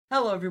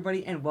Hello,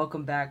 everybody, and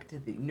welcome back to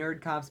the Nerd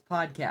Cops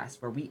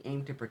podcast, where we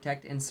aim to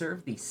protect and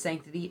serve the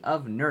sanctity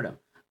of nerdom.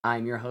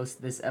 I'm your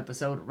host this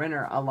episode,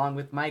 Renner, along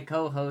with my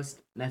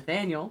co-host,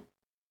 Nathaniel.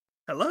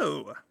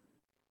 Hello.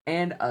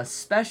 And a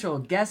special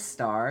guest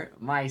star,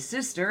 my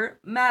sister,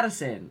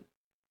 Madison.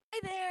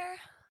 Hi there.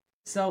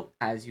 So,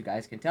 as you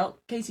guys can tell,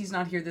 Casey's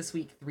not here this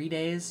week 3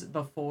 days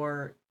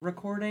before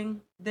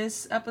recording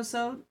this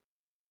episode.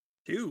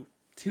 Two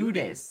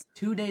days.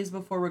 2 days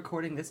before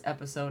recording this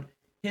episode,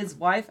 his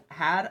wife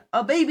had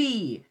a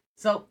baby.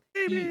 So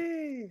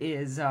Baby. he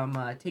is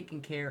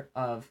taking care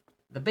of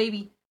the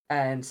baby,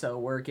 and so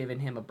we're giving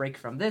him a break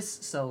from this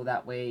so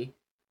that way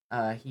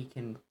he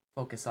can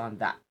focus on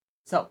that.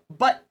 So,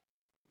 but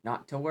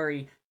not to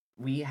worry,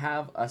 we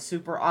have a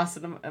super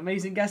awesome,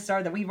 amazing guest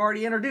star that we've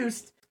already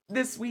introduced.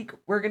 This week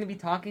we're going to be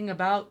talking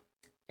about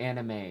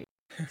anime.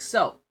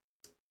 So,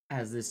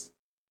 as this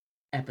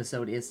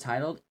episode is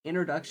titled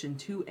Introduction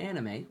to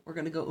Anime, we're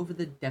going to go over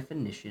the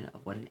definition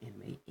of what an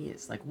anime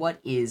is. Like,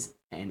 what is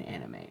an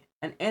anime?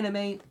 An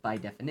anime, by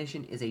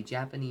definition, is a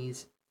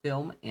Japanese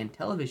film and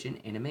television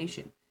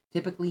animation,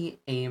 typically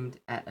aimed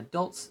at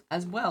adults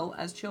as well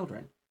as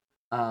children.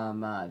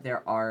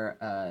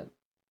 The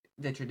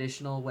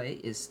traditional way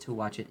is to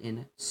watch it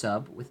in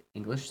sub with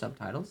English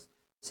subtitles.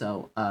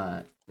 So,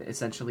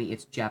 essentially,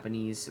 it's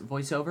Japanese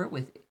voiceover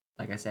with,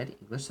 like I said,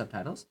 English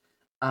subtitles.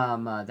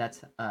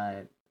 That's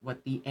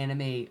what the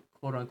anime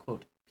quote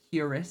unquote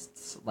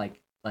purists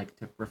like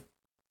to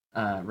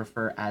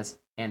refer as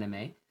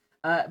anime.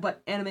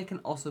 But anime can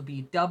also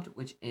be dubbed,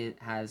 which it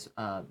has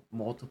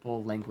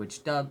multiple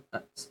language dub.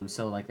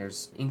 So like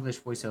there's English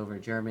voiceover,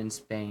 German,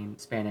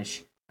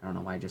 Spanish. I don't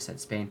know why I just said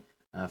Spain.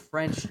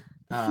 French,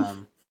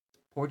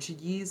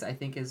 Portuguese, I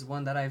think is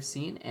one that I've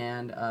seen,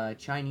 and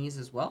Chinese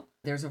as well.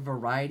 There's a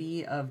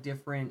variety of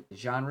different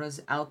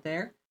genres out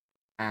there: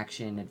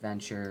 action,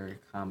 adventure,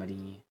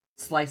 comedy,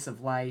 slice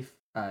of life.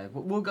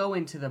 We'll go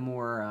into the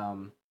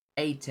more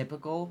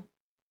atypical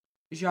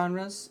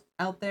genres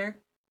out there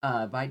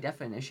by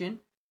definition,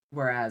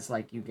 whereas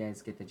like you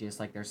guys get the gist.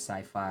 Like there's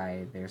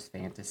sci-fi, there's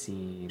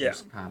fantasy,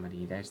 there's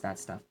comedy, there's that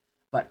stuff.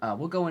 But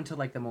we'll go into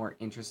like the more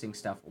interesting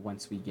stuff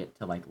once we get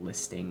to like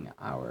listing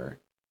our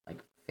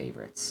like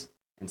favorites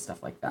and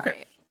stuff like that.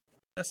 Okay.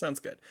 That sounds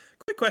good.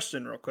 Quick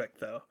question real quick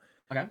though.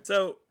 Okay.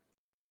 So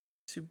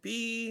to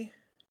be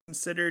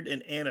considered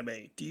an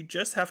anime, do you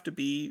just have to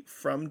be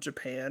from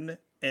Japan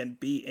and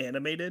be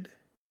animated?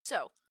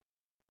 So,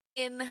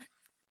 in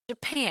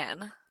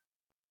Japan,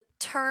 the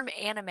term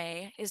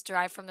anime is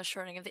derived from the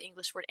shortening of the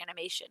English word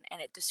animation,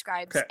 and it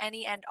describes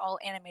any and all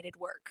animated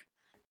work.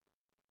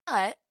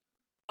 But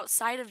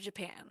outside of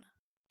Japan,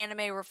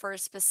 anime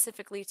refers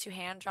specifically to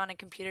hand-drawn and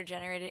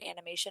computer-generated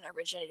animation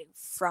originating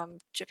from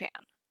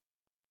Japan.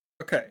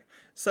 Okay,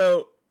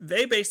 so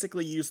they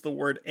basically use the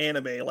word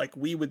anime like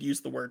we would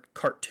use the word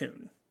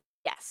cartoon.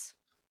 Yes.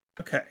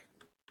 Okay.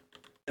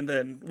 And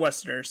then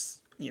Westerners,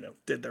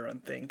 did their own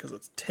thing because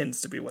it tends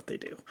to be what they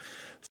do.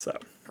 So.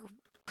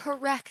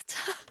 Correct.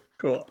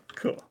 Cool.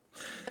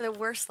 The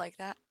worst like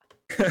that.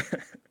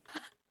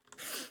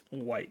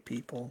 White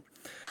people.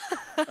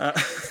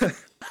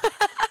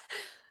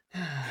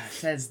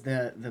 Says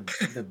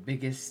the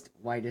biggest,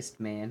 whitest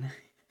man.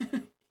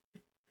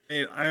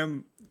 I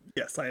am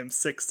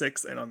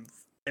 6'6" and I'm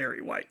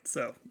very white,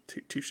 so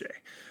touche.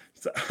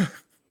 So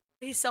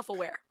he's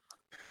self-aware.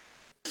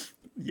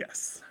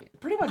 Yes.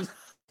 Pretty much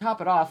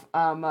top it off.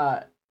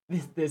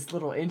 This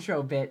little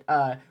intro bit.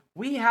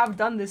 We have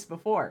done this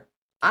before.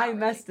 I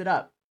messed it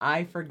up.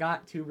 I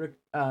forgot to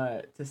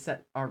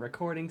set our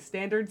recording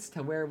standards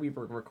to where we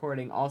were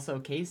recording also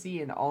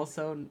Casey and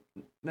also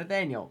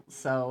Nathaniel.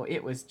 So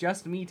it was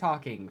just me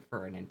talking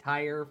for an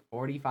entire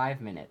 45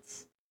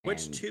 minutes.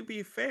 Which, to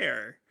be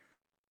fair,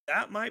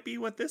 that might be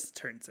what this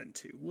turns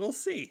into. We'll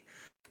see.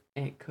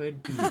 It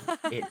could be.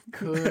 It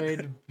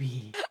could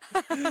be.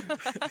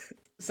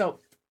 So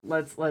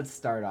let's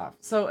start off.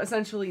 So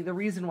essentially, the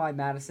reason why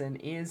Madison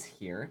is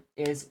here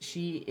is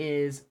she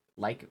is,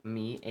 like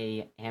me,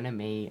 a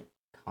anime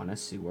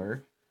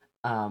connoisseur,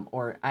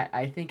 or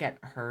I think at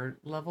her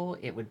level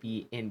it would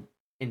be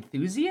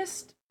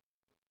enthusiast.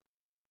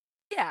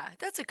 Yeah,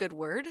 that's a good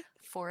word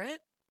for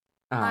it.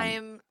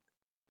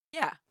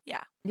 Yeah,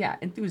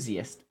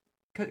 enthusiast.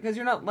 Because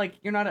you're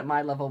not at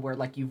my level where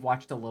like you've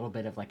watched a little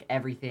bit of like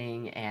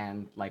everything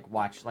and like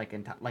watched like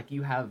like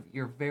you have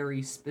your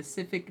very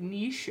specific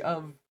niche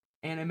of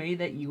anime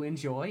that you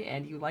enjoy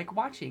and you like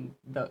watching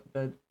the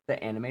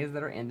animes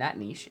that are in that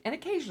niche, and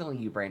occasionally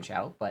you branch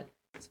out, but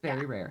it's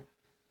very rare.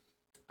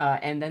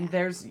 And then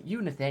there's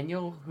you,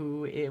 Nathaniel,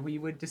 who we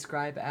would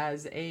describe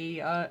as a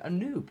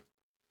noob.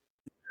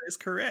 That is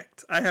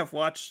correct. I have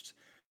watched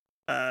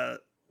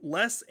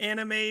less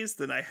animes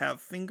than I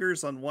have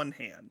fingers on one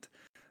hand.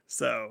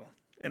 So,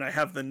 and I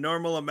have the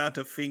normal amount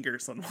of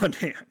fingers on one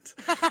hand.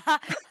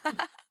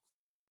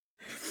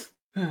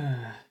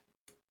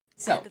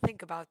 So I had to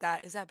think about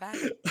that. Is that bad?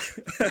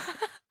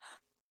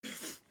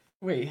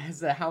 Wait, is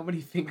that how many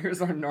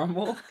fingers are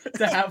normal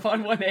to have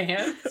on one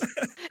hand?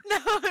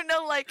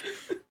 No, like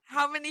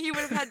how many he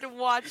would have had to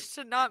watch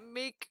to not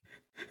make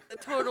the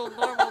total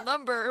normal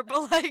number,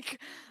 but like,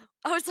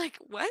 I was like,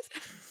 what?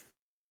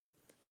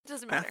 It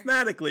doesn't matter.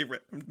 Mathematically,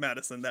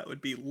 Madison, that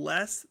would be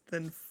less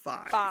than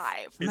 5.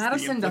 5. Is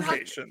Madison the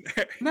implication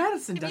there.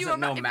 Madison doesn't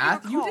know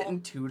math. You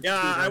didn't tutor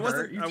I her.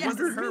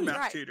 wasn't her me.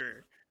 math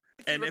tutor.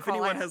 And if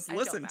anyone has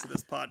listened to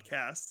this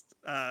podcast,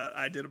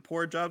 I did a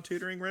poor job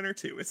tutoring Renner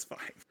too. It's fine.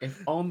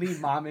 If only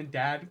mom and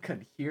dad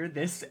could hear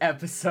this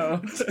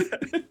episode.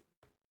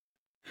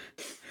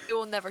 You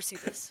will never see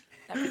this.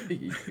 Never.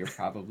 You're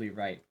probably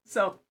right.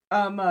 So,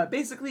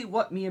 basically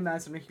what me and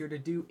Madison are here to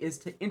do is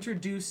to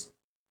introduce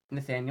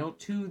Nathaniel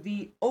to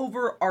the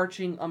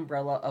overarching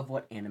umbrella of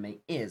what anime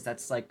is.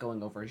 That's like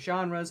going over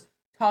genres,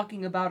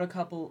 talking about a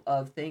couple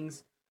of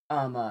things,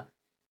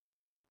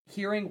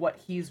 hearing what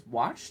he's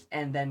watched,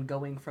 and then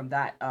going from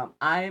that.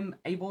 I'm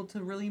able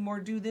to really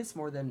do this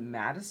more than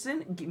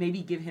Madison.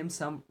 Maybe give him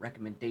some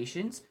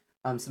recommendations,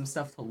 some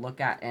stuff to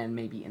look at, and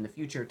maybe in the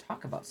future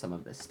talk about some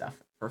of this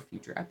stuff for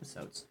future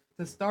episodes.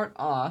 To start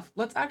off,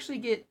 let's actually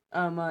get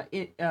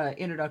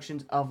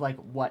introductions of like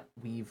what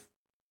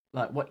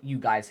you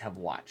guys have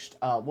watched.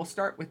 We'll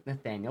start with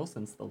Nathaniel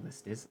since the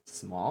list is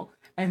small,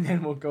 and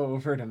then we'll go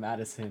over to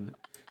Madison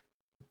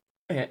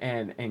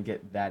and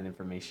get that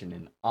information,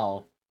 and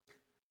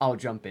I'll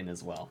jump in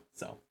as well.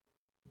 So,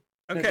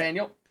 okay.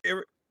 Nathaniel,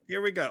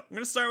 here we go. I'm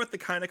going to start with the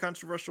kind of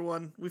controversial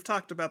one. We've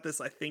talked about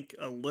this, I think,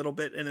 a little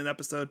bit in an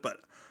episode,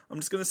 but I'm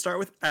just going to start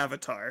with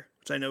Avatar,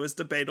 which I know is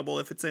debatable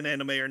if it's an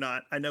anime or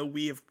not. I know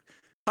we have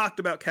talked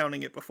about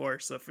counting it before,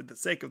 so for the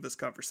sake of this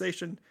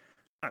conversation,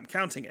 I'm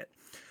counting it.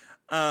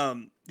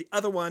 The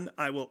other one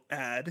I will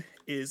add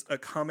is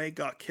Akame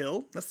ga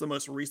Kill. That's the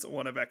most recent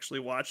one I've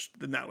actually watched.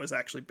 Then that was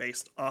actually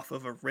based off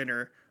of a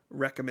Renner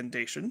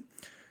recommendation.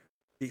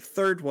 The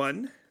third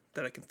one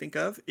that I can think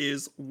of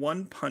is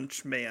One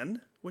Punch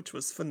Man, which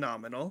was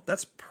phenomenal.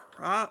 That's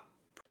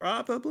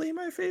probably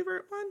my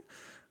favorite one.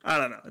 I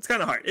don't know. It's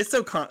kind of hard. It's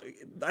so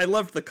I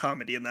loved the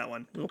comedy in that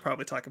one. We'll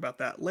probably talk about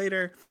that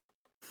later.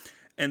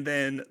 And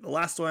then the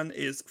last one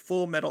is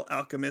Full Metal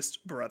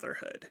Alchemist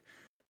Brotherhood.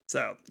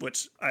 So,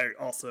 which I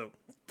also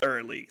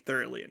thoroughly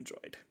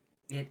enjoyed.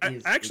 I'm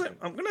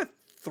going to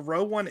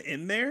throw one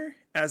in there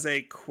as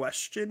a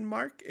question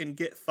mark and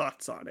get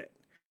thoughts on it.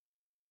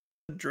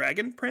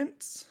 Dragon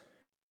Prince?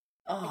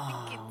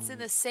 I think it's in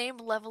the same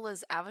level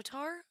as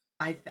Avatar.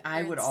 I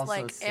would also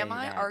like, say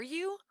that. Are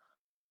you?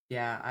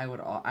 Yeah,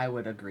 I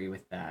would agree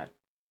with that.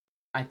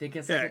 I think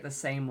it's like at the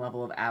same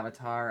level of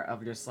Avatar,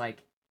 of just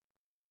like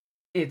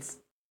it's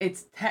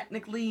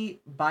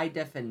technically by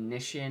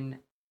definition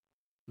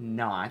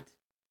not.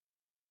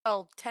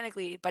 Well,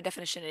 technically by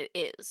definition it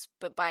is,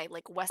 but by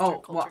like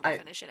Western culture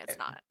definition it's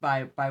not.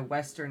 By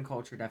Western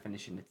culture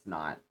definition it's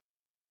not.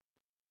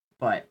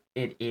 But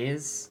it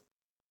is.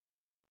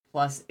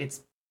 Plus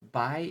it's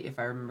by, if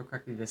I remember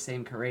correctly, the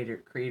same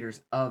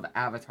creators of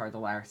Avatar: The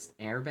Last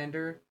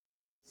Airbender.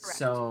 Correct.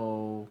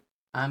 So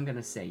I'm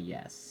gonna say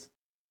yes.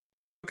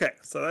 Okay,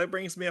 so that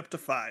brings me up to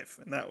 5,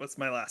 and that was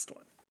my last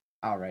one.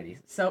 Alrighty.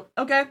 So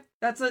okay,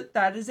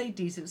 that is a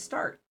decent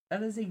start.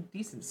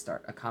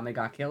 Akame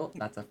ga Kill,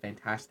 that's a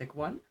fantastic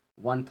one.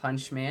 One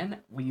Punch Man,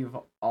 we've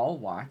all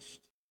watched.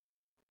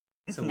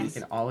 So we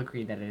can all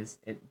agree that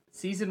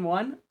season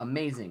 1,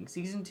 amazing.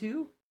 Season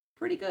 2,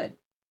 pretty good.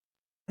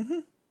 Mm-hmm.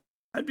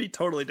 I'd be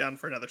totally down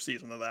for another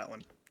season of that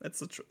one. It's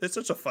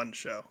such a fun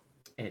show.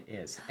 It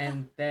is.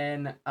 And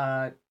then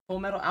Full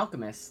Metal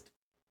Alchemist.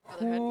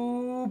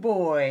 Oh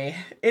boy.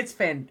 It's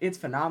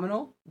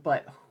phenomenal,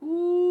 but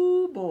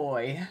oh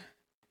boy.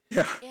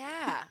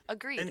 Yeah.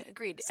 Agreed.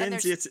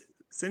 Sends you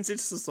to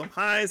some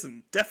highs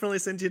and definitely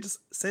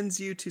sends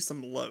you to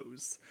some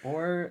lows.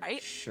 For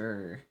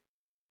sure.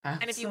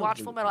 Absolutely. And if you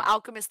watch Full Metal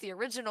Alchemist the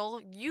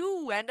original,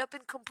 you end up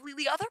in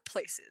completely other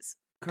places.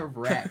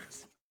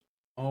 Correct.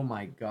 Oh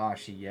my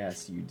gosh,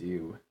 yes, you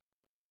do.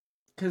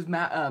 Because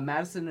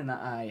Madison and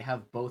I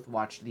have both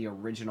watched the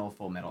original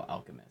Full Metal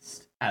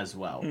Alchemist as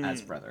well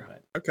as Brotherhood.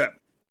 Okay.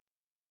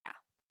 Yeah.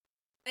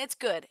 It's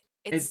good.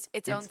 It's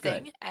own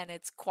thing, good. And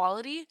it's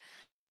quality.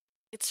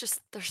 It's just,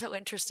 they're so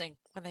interesting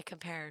when they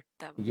compare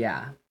them.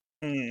 Yeah.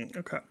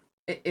 Okay.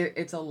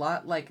 It's a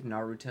lot like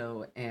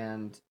Naruto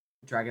and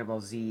Dragon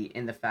Ball Z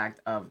in the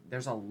fact of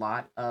there's a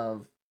lot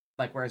of,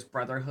 like, whereas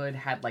Brotherhood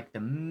had, like, the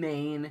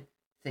main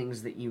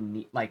things that you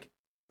need, like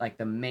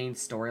the main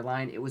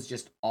storyline, it was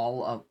just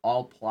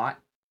all plot,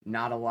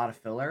 not a lot of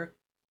filler.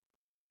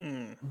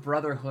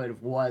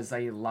 Brotherhood was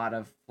a lot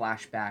of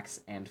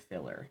flashbacks and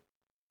filler.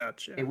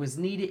 Gotcha. It was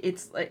needed.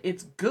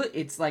 It's good.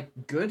 It's like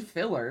good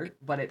filler,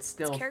 but it's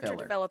still character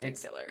filler. Developing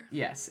filler.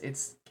 Yes,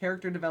 it's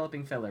character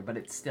developing filler, but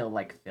it's still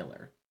like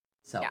filler.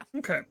 So yeah.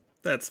 Okay,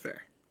 that's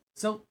fair.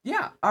 So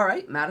yeah, all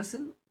right,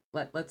 Madison.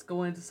 Let's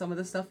go into some of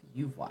the stuff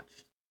you've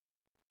watched.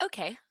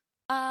 Okay.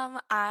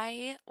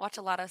 I watch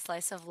a lot of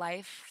slice of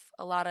life,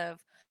 a lot of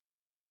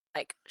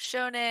like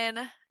shonen,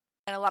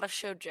 and a lot of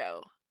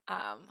shoujo.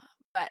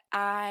 But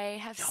I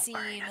have seen.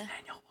 Don't worry,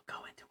 Nathaniel. We'll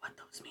go into what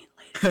those mean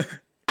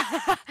later.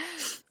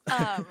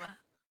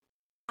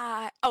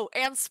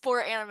 And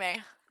sport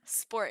anime.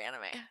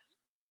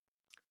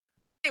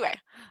 Anyway,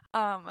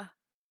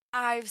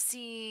 I've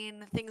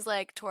seen things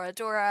like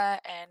Toradora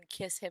and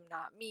Kiss Him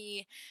Not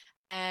Me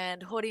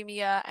and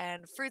Horimiya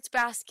and Fruits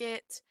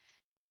Basket,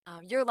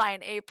 Your Lie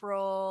in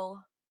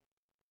April,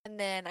 and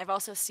then I've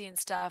also seen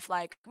stuff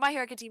like My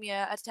Hero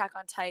Academia, Attack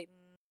on Titan,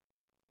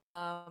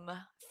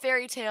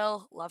 Fairy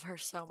Tale, love her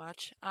so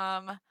much.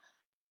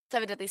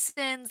 Seven Deadly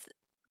Sins.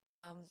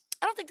 I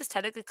don't think this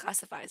technically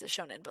classifies as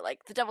shonen, but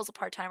like The Devil's a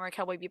Part-Timer,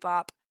 Cowboy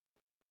Bebop,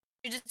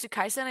 Jujutsu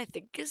Kaisen, I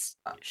think is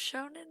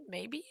shonen,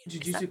 maybe.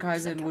 Jujutsu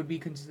Kaisen would be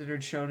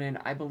considered shonen.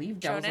 I believe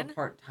Devil's a Shonen?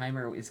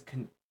 Part-Timer is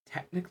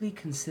technically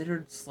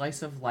considered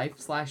slice of life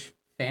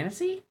 /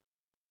 fantasy.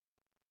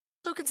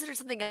 Also considered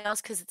something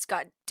else because it's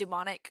got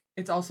demonic.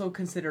 It's also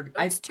considered.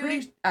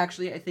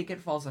 Actually, I think it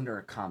falls under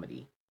a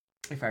comedy,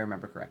 if I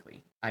remember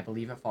correctly. I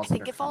believe it falls.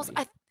 Under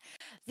comedy.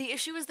 The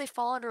issue is they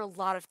fall under a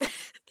lot of.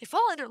 They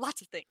fall under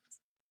lots of things.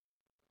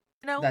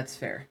 You know. That's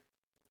fair.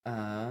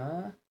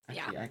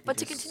 Actually, yeah, but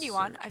to continue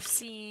on, I've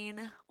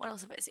seen. What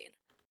else have I seen?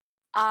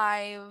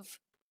 I've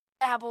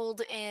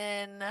dabbled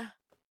in.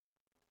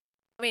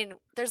 I mean,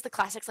 there's the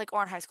classics like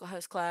Ouran High School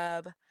Host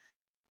Club.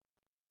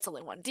 It's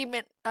only one.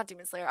 Not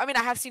Demon Slayer. I mean,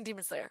 I have seen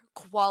Demon Slayer.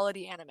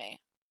 Quality anime.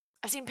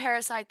 I've seen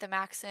Parasite, The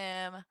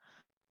Maxim.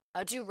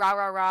 Do Ra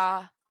Ra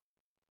Ra,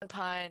 One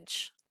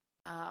Punch.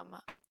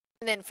 And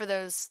then for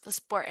the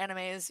sport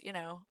animes, you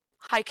know,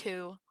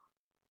 Haiku,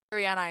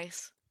 Yuri on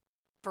Ice,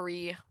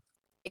 Free,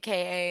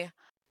 aka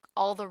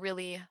all the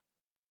really.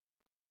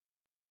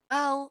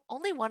 Well,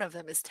 only one of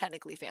them is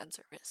technically fan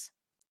service.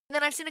 And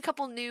then I've seen a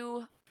couple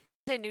new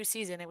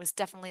season. It was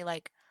definitely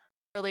like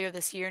earlier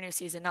this year, new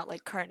season, not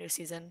like current new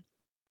season.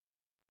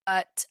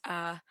 But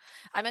I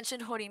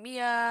mentioned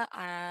Horimiya.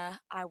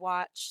 I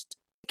watched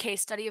a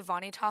case study of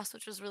Vanitas,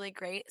 which was really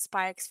great.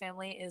 Spy X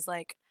Family is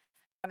like,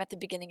 I'm at the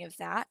beginning of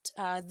that.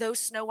 Those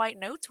Snow White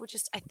Notes, which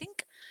is, I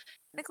think,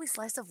 technically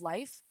slice of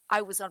life.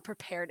 I was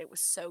unprepared. It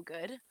was so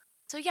good.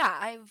 So yeah,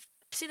 I've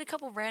seen a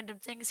couple random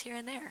things here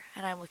and there,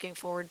 and I'm looking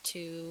forward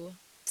to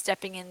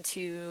stepping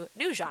into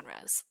new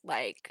genres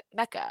like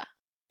mecha.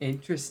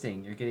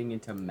 Interesting. You're getting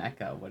into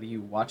mecha. What are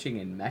you watching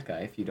in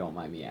mecha, if you don't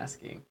mind me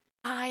asking?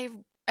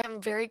 I'm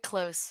very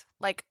close.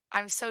 Like,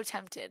 I'm so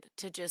tempted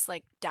to just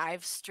like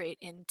dive straight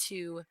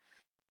into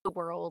the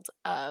world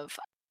of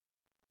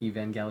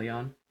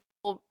Evangelion.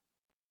 Well,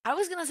 I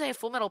was gonna say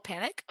Full Metal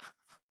Panic.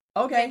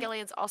 Okay.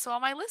 Evangelion's also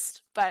on my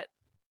list, but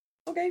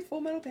okay,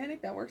 Full Metal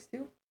Panic, that works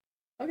too.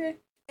 Okay.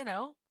 You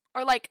know,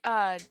 or like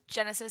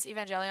Genesis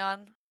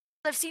Evangelion.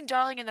 I've seen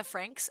Darling in the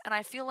Franxx, and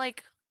I feel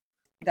like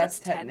that's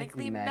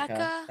technically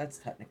mecha. That's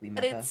technically mecha.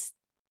 But it's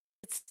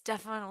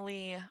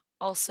definitely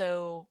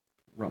also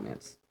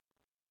romance.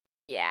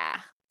 Yeah.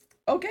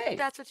 Okay.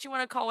 That's what you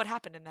want to call what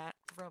happened in that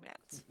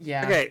romance.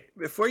 Yeah. Okay,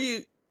 before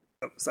we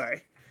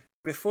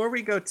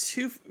go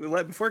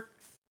before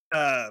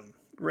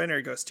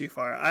Renner goes too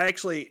far, I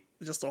actually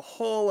just a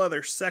whole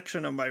other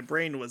section of my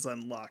brain was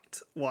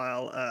unlocked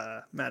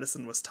while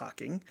Madison was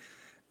talking,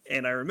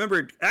 and I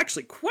remembered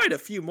actually quite a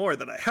few more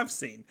that I have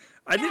seen.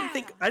 I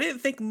didn't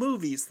think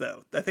movies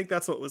though. I think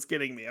that's what was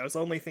getting me. I was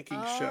only thinking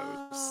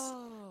shows.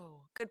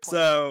 Oh, good point.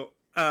 So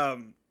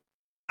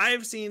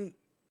I've seen.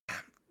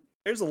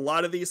 There's a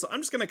lot of these, so I'm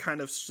just gonna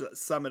kind of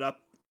sum it up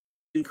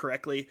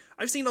incorrectly.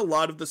 I've seen a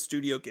lot of the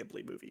Studio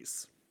Ghibli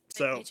movies.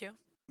 So me too.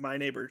 My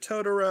Neighbor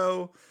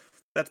Totoro,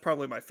 that's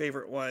probably my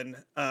favorite one.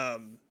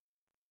 I'm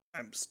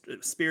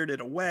Spirited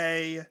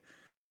Away.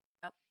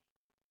 Yep.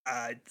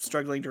 I'm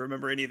struggling to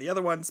remember any of the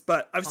other ones,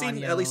 but I've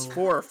seen at least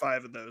 4 or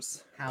 5 of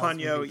those.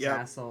 Ponyo, yeah.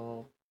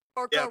 Castle.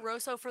 Porco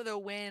Rosso for the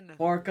win.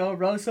 Porco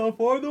Rosso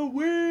for the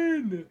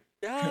win.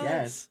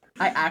 Yes.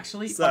 I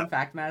actually, fun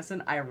fact,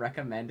 Madison, I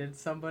recommended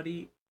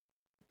somebody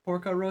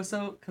Porco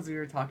Rosso because we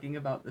were talking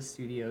about the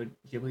Studio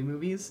Ghibli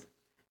movies,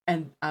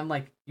 and I'm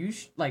like,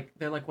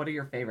 they're like, what are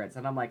your favorites?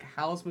 And I'm like,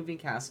 Howl's Moving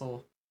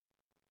Castle,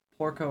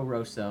 Porco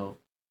Rosso,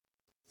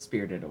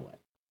 Spirited Away.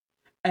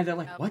 And they're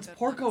like, what's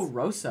Porco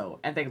Rosso?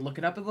 And they look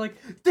it up and they're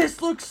like,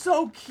 this looks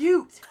so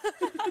cute.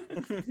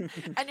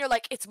 And you're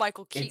like, it's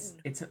Michael Keaton.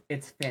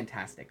 It's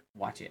fantastic.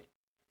 Watch it.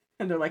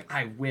 And they're like,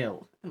 I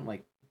will. And I'm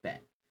like,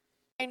 bet.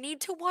 I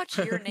need to watch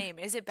Your Name.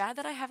 Is it bad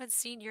that I haven't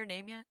seen Your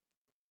Name yet?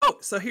 Oh,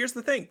 so here's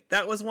the thing.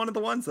 That was one of the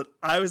ones that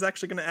I was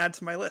actually going to add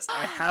to my list.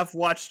 I have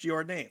watched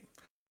Your Name.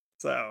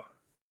 So,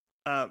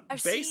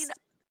 I've seen...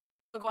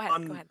 Oh, go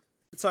ahead.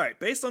 Sorry,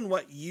 based on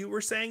what you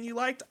were saying you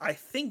liked, I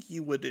think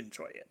you would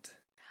enjoy it.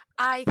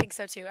 I think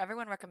so too.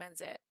 Everyone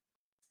recommends it.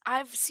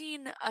 I've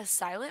seen A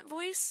Silent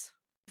Voice.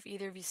 Have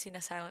either of you seen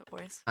A Silent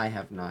Voice? I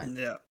have not.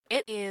 No.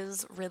 It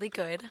is really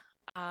good.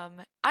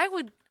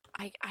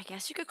 I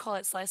guess you could call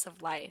it slice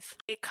of life.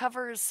 It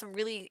covers some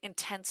really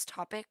intense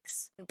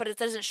topics, but it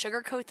doesn't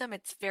sugarcoat them.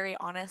 It's very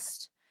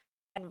honest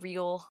and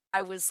real.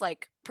 I was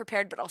like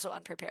prepared, but also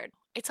unprepared.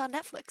 It's on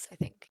Netflix, I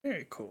think.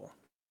 Very cool.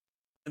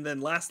 And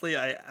then lastly,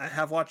 I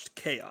have watched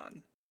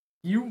K-On!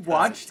 You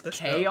watched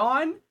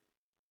K-On!?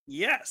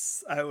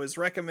 Yes, I was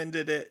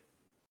recommended it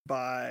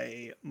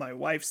by my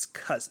wife's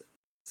cousin,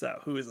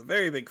 who is a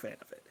very big fan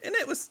of it, and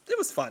it was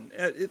fun.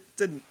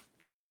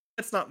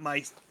 It's not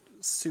my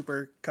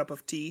super cup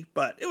of tea,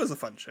 but it was a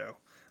fun show.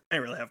 I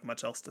didn't really have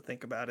much else to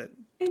think about it,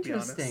 to be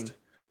honest. Interesting.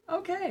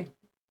 Okay.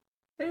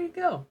 There you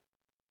go.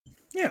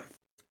 Yeah.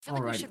 I feel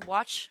like we should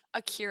watch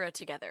Akira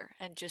together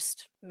and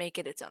just make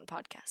it its own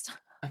podcast.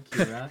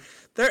 Akira.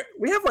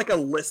 We have like a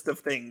list of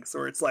things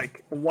where it's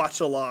like a watch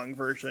along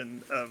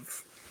version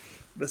of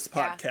this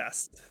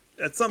podcast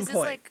at some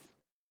point.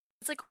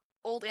 It's like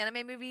old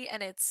anime movie,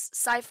 and it's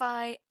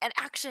sci-fi and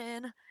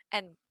action,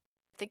 and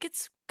I think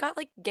it's got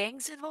like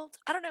gangs involved.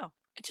 I don't know.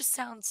 It just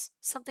sounds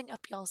something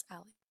up y'all's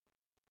alley.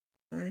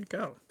 There you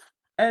go.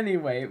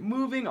 Anyway,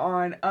 moving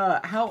on.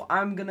 How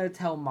I'm gonna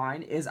tell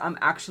mine is I'm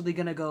actually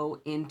gonna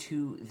go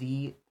into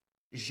the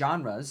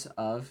genres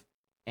of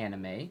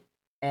anime,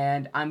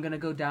 and I'm gonna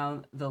go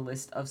down the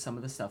list of some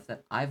of the stuff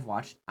that I've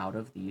watched out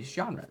of these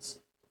genres.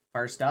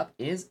 First up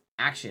is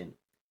action.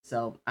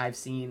 So I've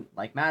seen,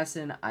 like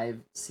Madison,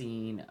 I've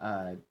seen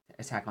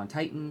Attack on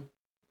Titan,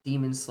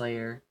 Demon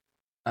Slayer,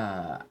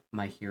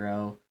 My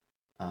Hero,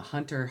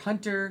 Hunter x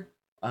Hunter,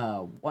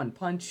 One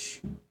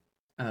Punch.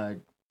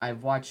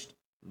 I've watched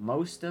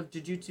most of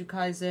Jujutsu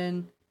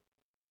Kaisen.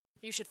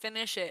 You should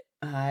finish it.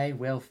 I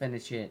will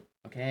finish it.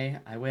 Okay,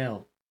 I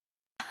will.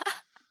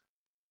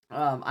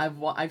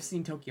 I've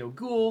seen Tokyo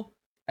Ghoul.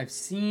 I've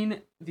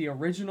seen the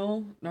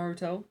original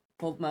Naruto,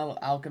 Fullmetal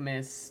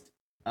Alchemist.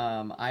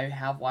 I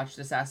have watched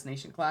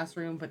Assassination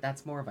Classroom, but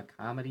that's more of a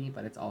comedy,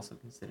 but it's also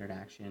considered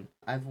action.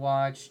 I've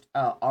watched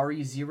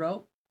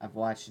RE0. I've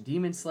watched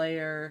Demon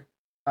Slayer.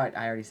 I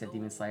already said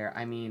Demon Slayer.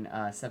 I mean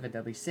Seven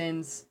Deadly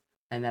Sins.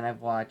 And then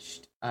I've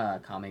watched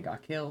Kame ga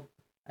Kill.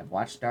 I've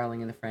watched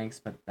Darling in the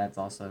Franxx, but that's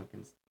also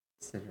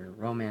considered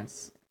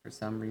romance for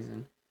some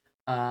reason.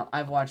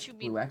 I've watched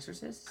Blue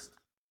Exorcist.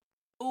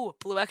 Ooh,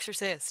 Blue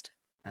Exorcist.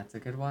 That's a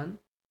good one.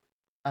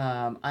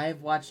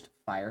 I've watched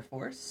Fire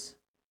Force.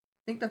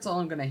 I think that's all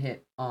I'm gonna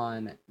hit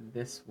on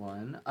this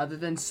one, other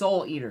than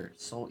Soul Eater.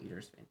 Soul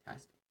Eater's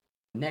fantastic.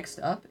 Next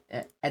up,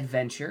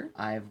 Adventure.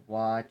 I've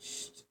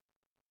watched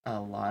a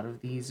lot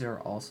of these are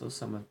also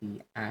some of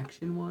the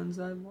action ones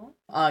I've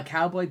watched.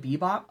 Cowboy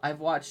Bebop. I've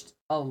watched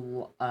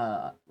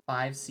 5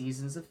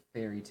 seasons of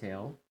Fairy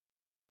Tail.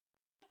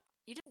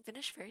 You didn't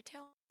finish Fairy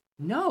Tail?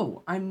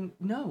 No, I'm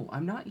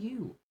not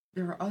you.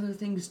 There are other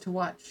things to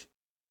watch.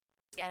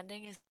 The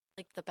ending is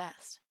like the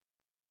best.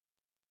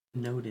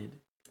 Noted.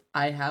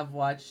 I have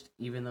watched,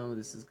 even though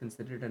this is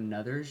considered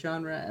another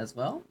genre as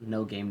well,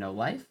 No Game, No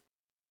Life.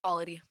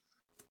 Quality.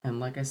 And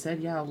like I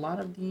said, yeah, a lot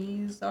of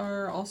these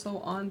are also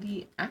on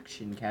the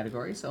action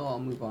category, so I'll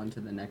move on to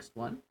the next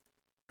one.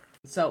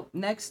 So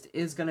next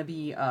is going to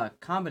be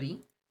comedy.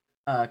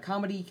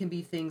 Comedy can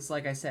be things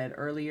like I said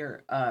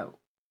earlier,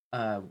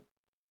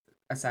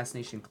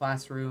 Assassination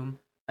Classroom.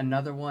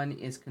 Another one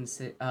is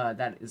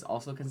that is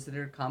also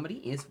considered comedy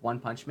is One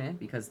Punch Man,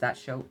 because that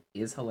show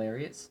is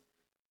hilarious.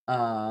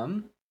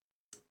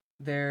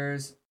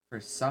 There's, for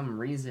some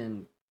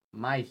reason,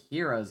 My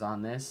Hero's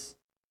on this.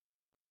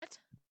 What?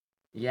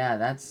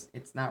 Yeah,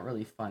 it's not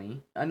really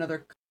funny.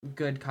 Another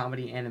good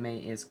comedy anime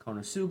is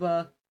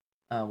Konosuba,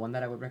 one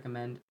that I would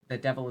recommend. The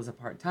Devil is a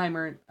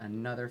Part-Timer,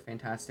 another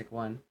fantastic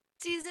one.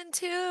 Season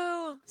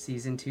 2!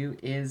 Season 2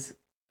 is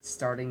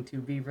starting to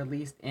be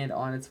released and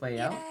on its way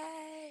out.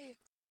 Yay!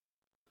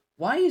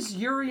 Why is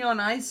Yuri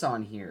on Ice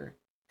on here?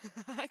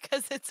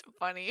 Because it's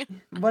funny.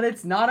 But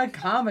it's not a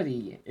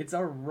comedy. It's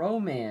a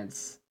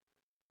romance.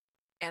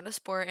 And a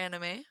sport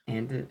anime.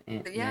 And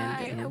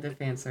the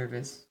fan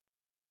service.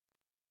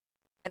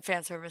 And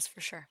fan service for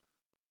sure.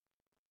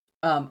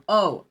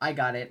 Oh, I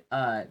got it.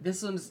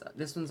 This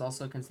one's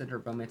also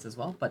considered romance as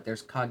well, but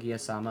there's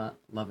Kaguya-sama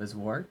Love is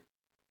War.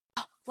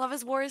 Oh, Love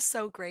is War is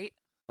so great.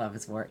 Love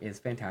is War is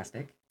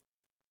fantastic.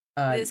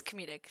 It is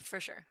comedic, for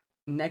sure.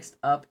 Next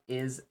up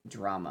is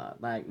drama.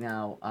 Like,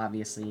 now,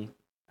 obviously,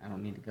 I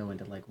don't need to go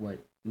into, like, what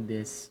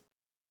this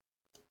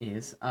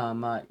is.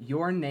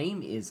 Your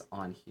Name is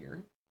on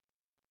here.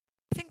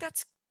 I think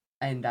that's...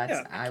 And that's,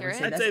 yeah, I would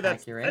say that's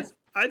accurate.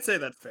 I'd say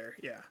that's fair,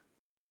 yeah.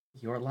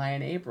 Your Lie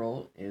in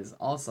April is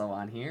also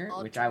on here,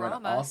 All which dramas. I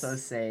would also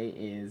say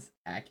is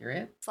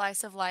accurate.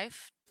 Slice of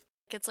life.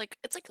 It's like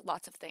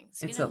lots of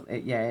things. It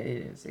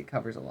is. It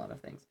covers a lot of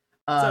things.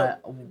 So,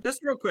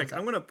 just real quick,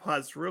 I'm going to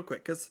pause real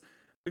quick, because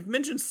we've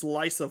mentioned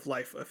slice of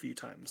life a few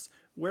times.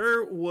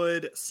 Where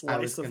would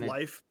slice of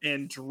life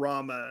and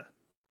drama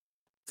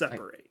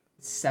separate?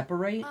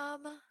 Separate?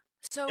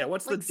 So yeah,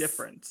 what's the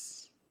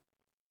difference?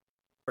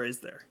 Or is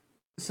there?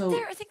 So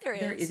I think there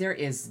is. There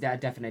is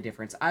that definite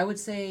difference. I would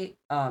say,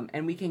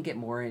 and we can get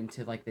more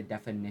into like the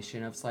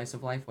definition of slice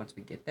of life once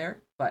we get there.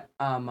 But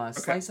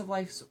slice of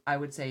life, I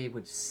would say,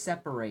 would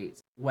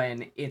separate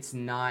when it's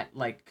not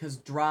like, because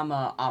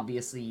drama,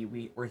 obviously,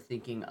 we're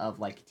thinking of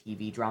like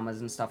TV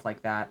dramas and stuff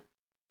like that,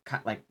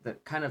 like the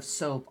kind of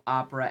soap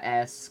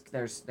opera-esque.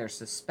 There's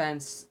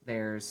suspense.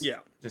 There's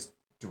just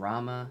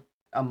drama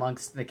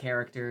amongst the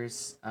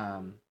characters.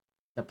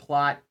 The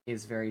plot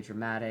is very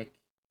dramatic.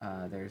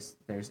 There's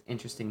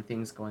interesting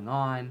things going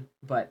on,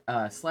 but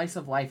slice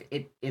of life,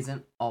 it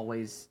isn't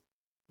always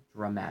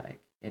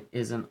dramatic. It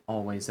isn't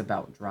always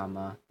about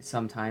drama.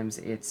 Sometimes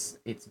it's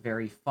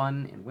very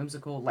fun and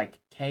whimsical. Like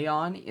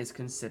K-On! Is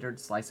considered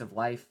slice of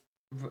life.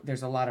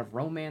 There's a lot of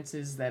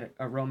romances that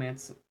a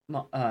romance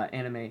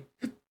anime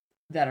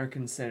that are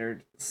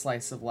considered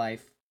slice of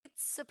life.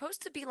 It's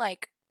supposed to be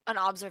like an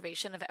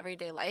observation of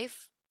everyday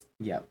life.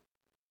 Yep.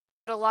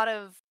 But a lot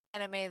of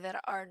anime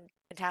that are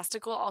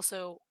fantastical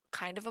also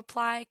kind of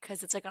apply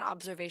because it's like an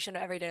observation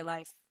of everyday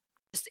life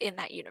just in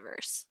that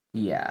universe.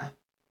 Yeah.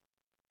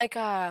 Like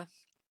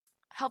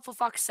Helpful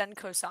Fox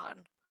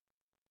Senko-san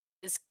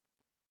is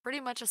pretty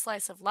much a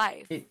slice of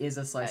life. It is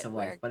a slice of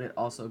life, but it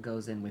also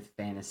goes in with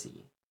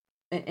fantasy.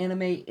 An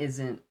anime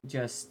isn't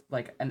just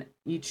like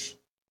each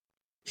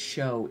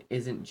show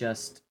isn't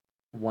just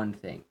one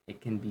thing.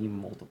 It can be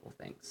multiple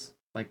things.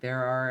 Like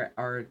there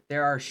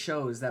are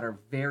shows that are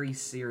very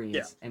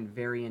serious and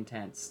very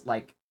intense,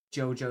 like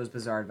JoJo's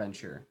Bizarre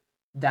Adventure,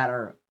 that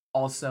are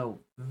also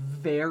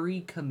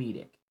very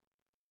comedic.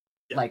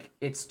 Yeah. Like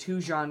it's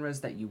two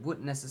genres that you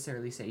wouldn't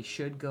necessarily say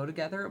should go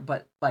together,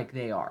 but like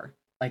they are.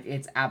 Like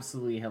it's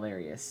absolutely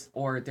hilarious.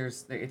 Or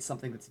it's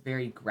something that's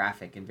very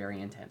graphic and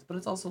very intense, but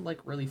it's also like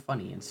really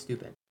funny and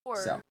stupid. Or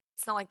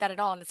it's not like that at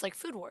all, and it's like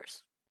Food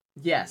Wars.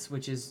 Yes,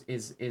 which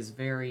is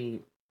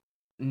very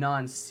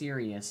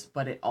non-serious,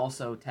 but it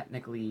also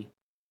technically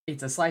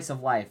it's a slice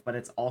of life, but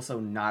it's also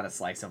not a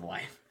slice of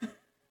life.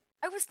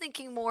 I was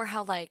thinking more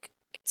how like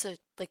it's a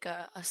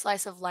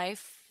slice of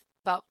life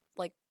about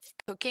like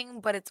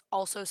cooking, but it's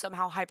also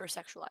somehow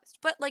hypersexualized.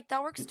 But like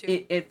that works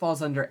too. It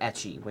falls under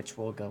ecchi, which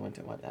we'll go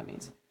into what that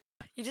means.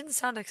 You didn't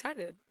sound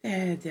excited.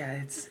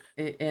 Yeah,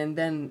 and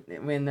then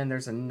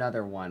there's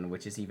another one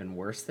which is even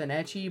worse than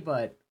ecchi,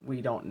 but we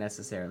don't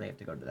necessarily have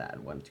to go to that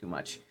one too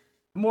much.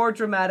 More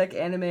dramatic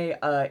anime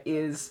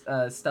is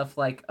stuff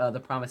like The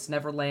Promised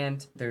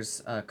Neverland.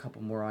 There's a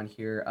couple more on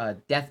here.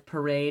 Death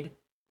Parade.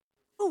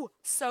 Oh,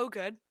 so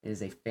good. It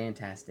is a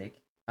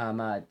fantastic.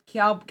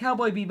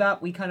 Cowboy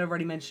Bebop, we kind of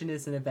already mentioned,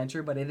 is an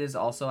adventure, but it is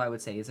also, I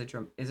would say, is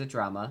a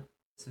drama.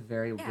 It's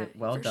very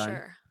well done.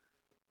 Sure.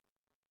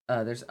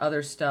 There's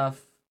other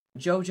stuff.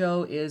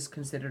 JoJo is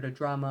considered a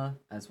drama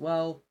as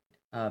well.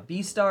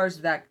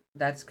 Beastars,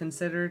 that's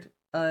considered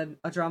a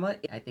drama.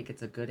 I think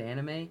it's a good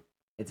anime.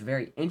 It's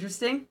very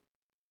interesting.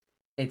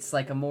 It's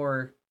like a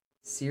more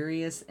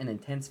serious and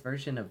intense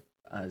version of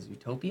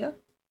Zootopia.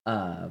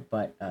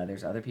 But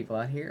there's other people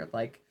out here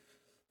like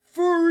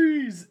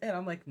furries, and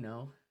I'm like,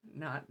 no,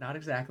 not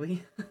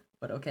exactly,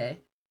 but okay.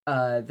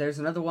 There's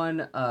another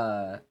one,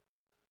 Bunny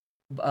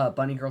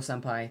Girl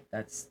Senpai.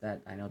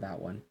 I know that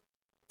one.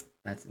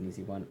 That's an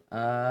easy one.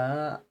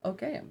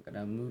 Okay, I'm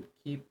gonna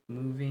keep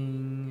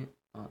moving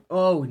on.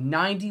 Oh,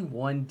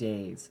 91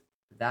 Days.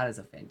 That is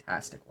a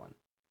fantastic one.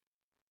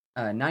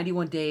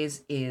 91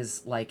 Days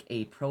is like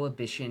a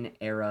Prohibition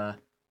era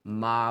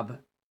mob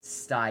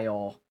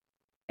style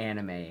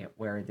anime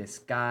where this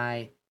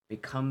guy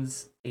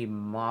becomes a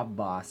mob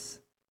boss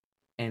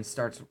and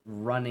starts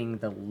running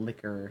the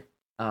liquor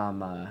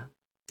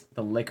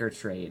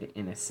trade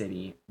in a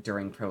city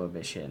during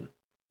Prohibition.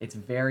 It's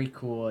very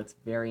cool. It's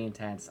very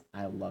intense.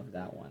 I love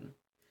that one.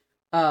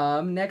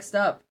 Next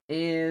up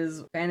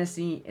is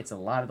fantasy. It's a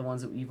lot of the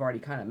ones that we've already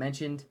kind of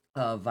mentioned.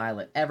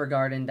 Violet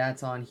Evergarden,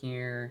 that's on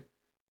here.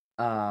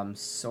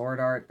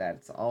 Sword Art,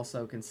 that's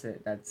also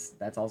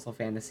that's also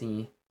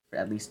fantasy,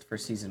 at least for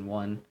season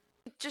 1.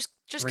 Just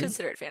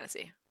consider it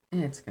fantasy.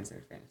 It's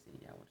considered fantasy.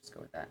 Yeah, we'll just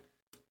go with that.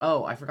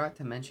 Oh, I forgot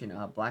to mention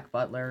Black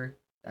Butler.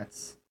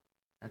 That's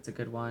a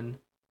good one.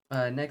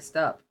 Next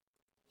up,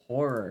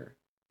 horror.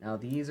 Now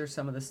these are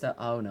some of the stuff.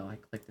 Oh no, I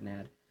clicked an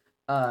ad.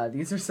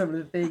 These are some of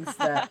the things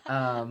that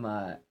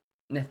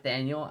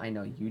Nathaniel, I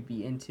know you'd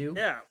be into.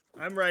 Yeah,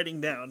 I'm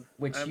writing down.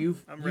 Which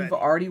you've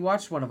already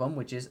watched one of them,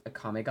 which is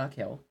Akame ga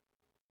Kill.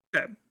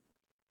 Okay.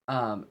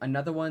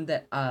 Another one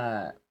that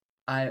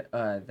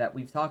that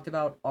we've talked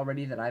about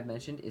already that I've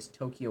mentioned is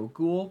Tokyo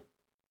Ghoul.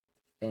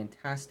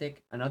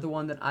 Fantastic. Another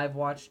one that I've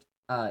watched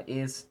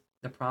is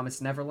The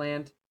Promised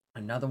Neverland.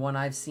 Another one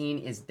I've seen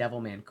is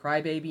Devilman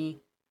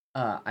Crybaby.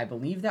 I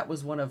believe that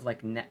was one of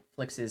like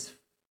Netflix's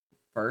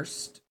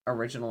first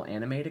original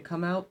anime to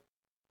come out,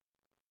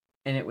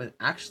 and it was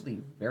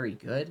actually very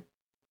good.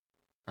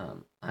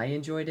 I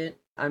enjoyed it.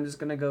 I'm just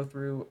gonna go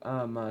through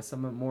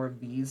some more of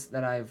these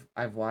that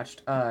I've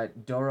watched.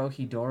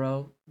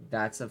 Dorohedoro,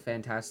 that's a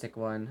fantastic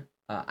one.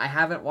 I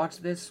haven't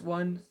watched this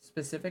one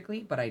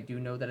specifically, but I do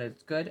know that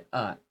it's good.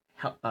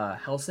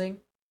 Hellsing,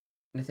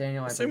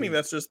 Nathaniel. Assuming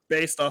that's just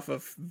based off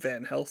of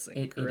Van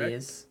Helsing,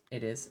 correct?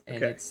 It is,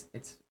 and okay.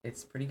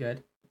 It's pretty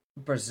good.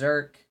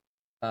 Berserk,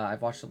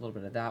 I've watched a little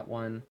bit of that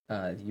one.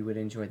 You would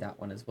enjoy that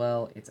one as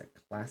well. It's a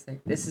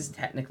classic. This is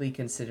technically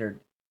considered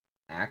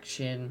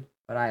action,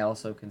 but I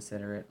also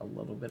consider it a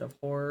little bit of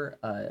horror.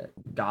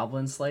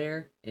 Goblin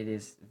Slayer, it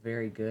is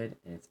very good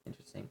and it's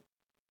interesting.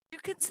 Do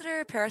you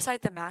consider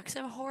Parasite the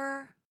maxim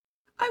horror?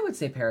 I would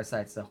say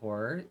Parasite's a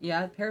horror.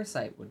 Yeah,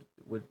 Parasite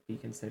would be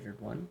considered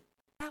one.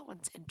 That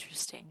one's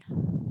interesting.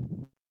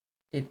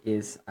 It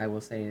is. I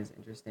will say is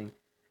interesting.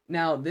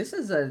 Now, this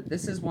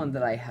is one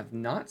that I have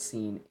not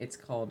seen. It's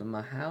called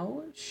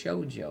Mahou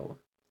Shoujo.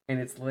 and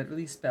it's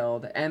literally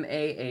spelled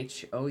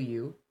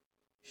Mahou,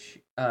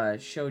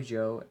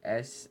 shoujo,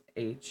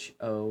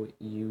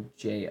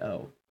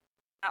 shoujo.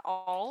 At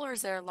all, or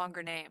is there a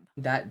longer name?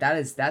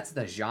 That's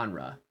the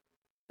genre.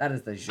 That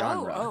is the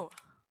genre. Oh.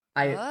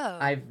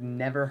 I've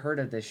never heard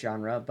of this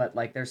genre, but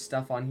like there's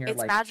stuff on here It's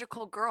like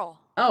Magical Girl.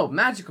 Oh,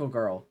 Magical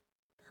Girl.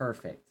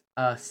 Perfect.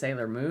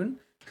 Sailor Moon.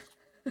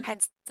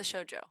 Hence the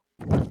shoujo.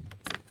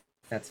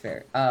 That's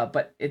fair.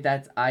 But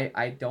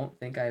I don't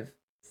think I've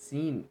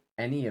seen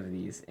any of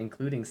these,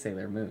 including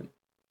Sailor Moon.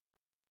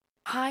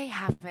 I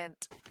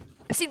haven't.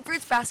 I've seen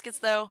Fruits Baskets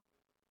though.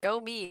 Go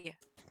me.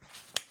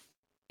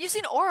 You've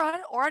seen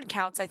Oron. Oron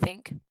counts, I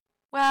think.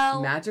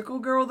 Well, Magical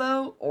Girl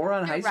though, or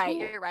on high school.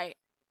 You're right.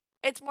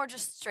 It's more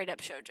just straight up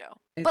shoujo.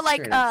 It's but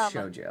like straight up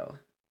shoujo.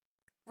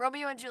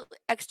 Romeo and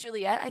X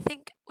Juliet, I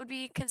think, would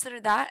be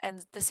considered that,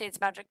 and the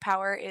Saint's magic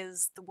power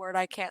is the word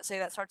I can't say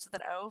that starts with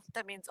an O.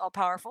 That means all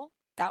powerful.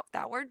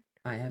 That word.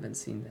 I haven't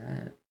seen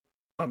that.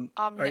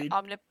 Are you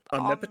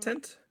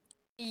omnipotent?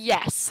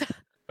 Yes.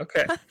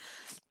 Okay.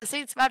 The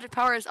Saint's magic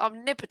power is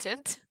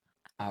omnipotent.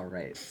 All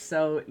right.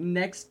 So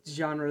next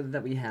genre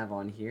that we have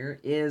on here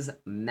is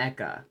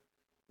mecha.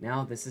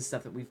 Now this is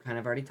stuff that we've kind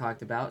of already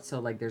talked about. So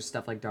like there's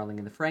stuff like Darling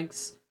in the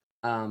Franxx,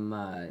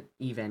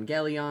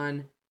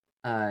 Evangelion.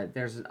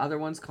 There's other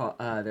ones called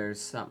there's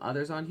some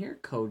others on here.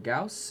 Code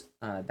Geass.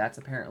 That's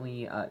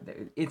apparently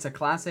it's a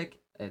classic.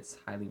 It's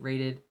highly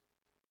rated.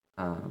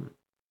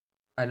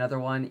 Another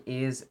one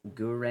is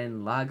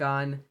Gurren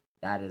Lagann.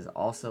 That is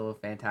also a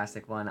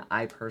fantastic one.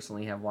 I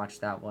personally have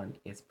watched that one.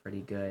 It's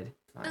pretty good.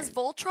 Fine. Does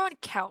Voltron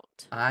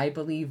count? I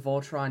believe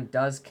Voltron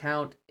does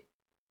count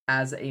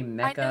as a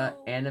mecha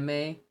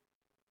anime.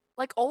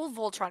 Like old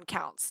Voltron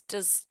counts.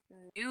 Does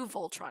new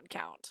Voltron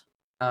count?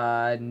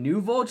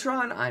 New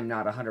Voltron, I'm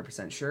not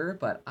 100% sure,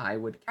 but I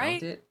would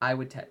count it. I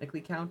would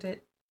technically count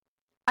it.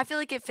 I feel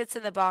like it fits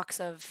in the box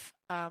of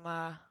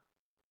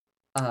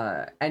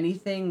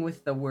anything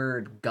with the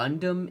word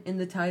Gundam in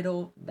the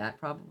title, that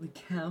probably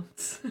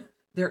counts.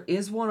 There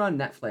is one on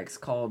Netflix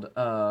called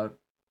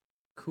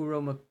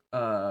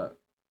Kuromakuro.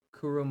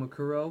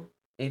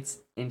 It's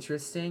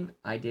interesting.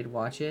 I did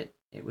watch it.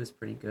 It was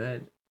pretty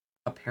good.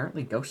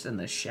 Apparently Ghost in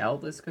the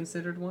Shell is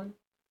considered one.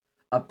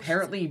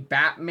 Apparently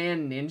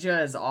Batman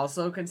Ninja is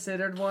also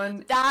considered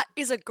one. That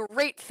is a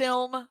great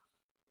film.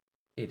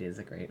 It is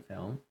a great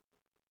film.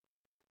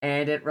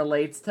 And it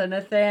relates to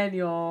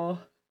Nathaniel.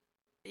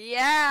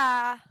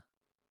 Yeah.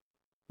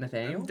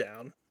 Nathaniel? I'm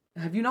down.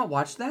 Have you not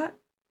watched that?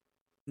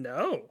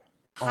 No.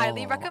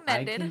 Highly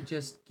recommended. I can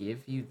just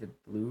give you the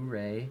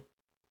Blu-ray.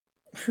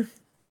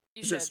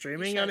 Is it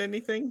streaming on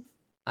anything?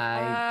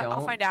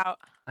 I'll find out.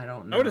 I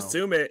don't know. I would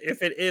assume it.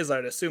 If it is,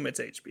 I'd assume it's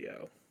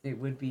HBO. It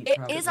would be. It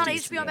is on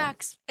HBO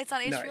Max. It's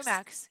on HBO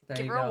Max.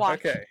 Give her a watch.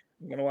 Okay,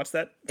 I'm gonna watch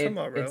that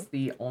tomorrow. It's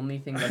the only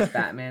thing that's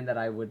Batman that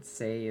I would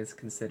say is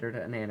considered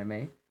an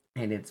anime,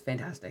 and it's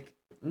fantastic.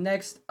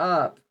 Next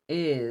up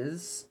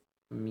is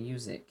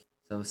music.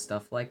 So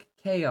stuff like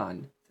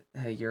K-On!,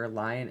 Your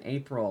Lie in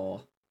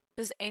April.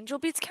 Does Angel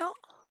Beats count?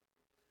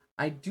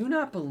 I do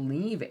not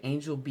believe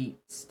Angel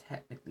Beats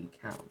technically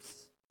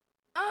counts.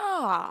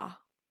 Ah,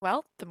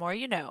 well, the more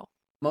you know.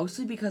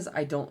 Mostly because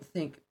I don't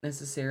think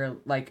necessarily,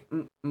 like,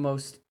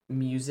 most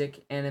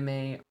music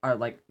anime are,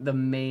 like, the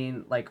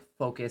main, like,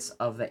 focus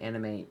of the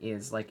anime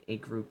is, like, a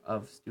group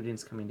of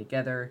students coming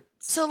together.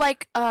 So,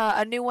 like,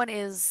 a new one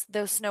is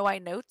those Snow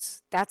White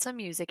Notes. That's a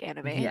music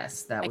anime.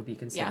 Yes, that would be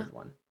considered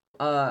one.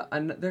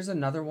 There's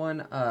another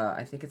one,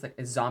 I think it's, like,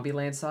 a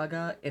Zombieland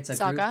Saga. It's a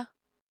Saga? Group,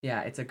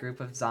 yeah, it's a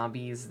group of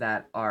zombies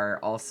that are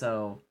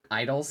also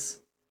idols.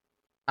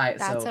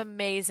 That's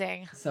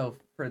amazing. So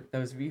for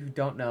those of you who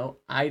don't know,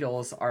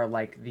 idols are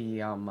like the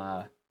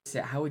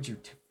how would you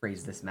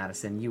phrase this,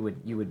 Madison? You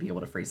would be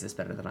able to phrase this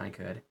better than I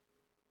could.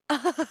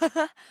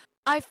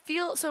 I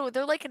feel so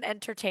they're like an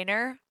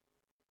entertainer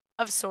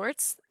of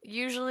sorts.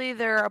 Usually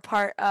they're a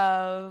part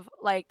of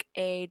like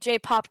a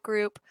J-pop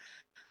group,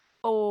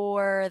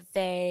 or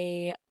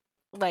they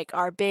like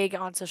are big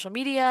on social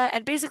media,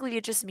 and basically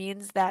it just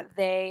means that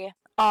they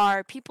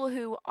are people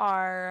who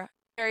are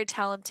very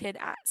talented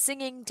at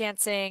singing,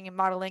 dancing,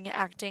 modeling,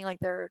 acting. Like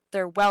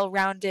they're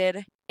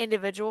well-rounded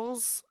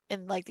individuals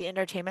in like the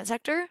entertainment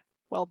sector.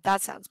 Well,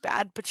 that sounds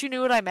bad, but you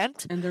knew what I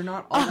meant. And they're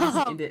not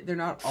always they're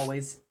not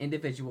always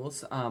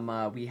individuals.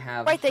 We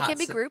have they can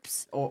be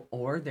groups.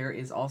 Or there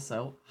is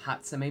also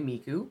Hatsune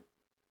Miku.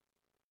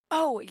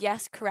 Oh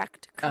yes,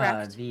 correct.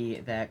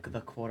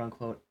 The quote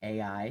unquote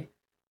AI.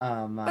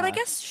 But I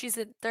guess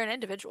they're an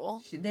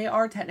individual. They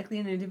are technically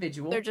an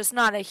individual. They're just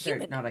not a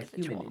human. They're not a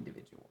human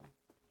individual.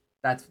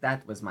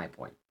 That was my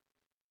point.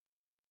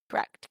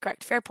 Correct.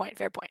 Fair point.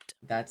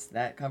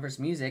 That covers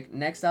music.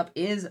 Next up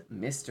is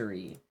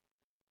mystery.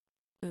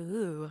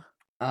 Ooh.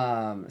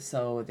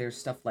 So there's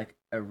stuff like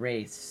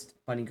Erased,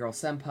 Bunny Girl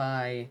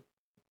Senpai,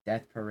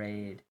 Death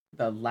Parade.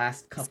 The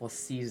last couple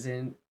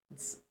seasons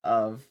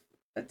of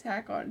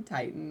Attack on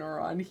Titan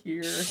are on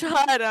here.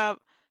 Shut up.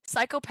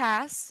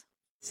 Psycho-Pass,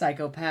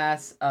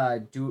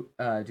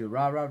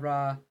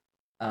 Durarara,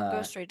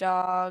 Bungo Stray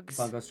Dogs,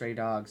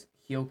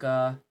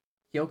 Hyoka,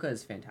 Hyoka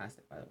is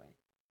fantastic, by the way.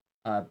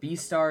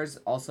 Beastars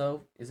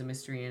also is a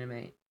mystery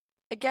anime.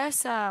 I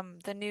guess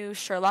the new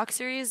Sherlock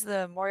series,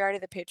 the Moriarty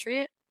the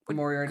Patriot, would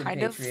Moriarty the kind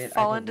Patriot, of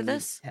fall I into believe,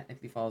 this.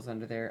 technically falls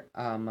under there.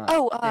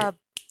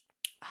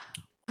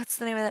 What's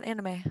the name of that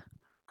anime? Are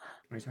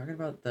you talking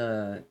about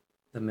the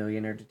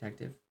Millionaire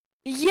Detective?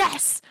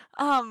 Yes.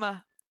 I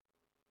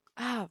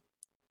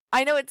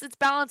know it's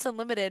Balance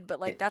Unlimited, but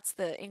like that's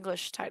the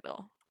English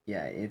title.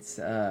 Yeah, it's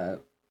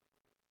Fugao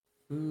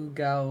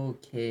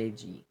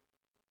Keiji,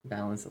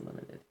 Balance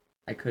Unlimited.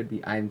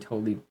 I'm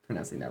totally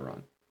pronouncing that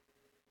wrong.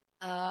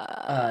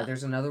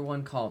 There's another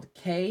one called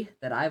K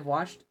that I've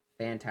watched.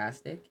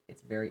 Fantastic.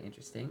 It's very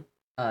interesting.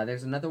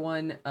 There's another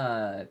one,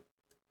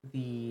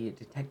 The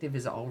Detective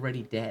is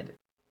Already Dead.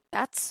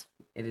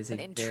 It is an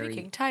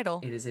intriguing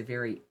title. It is a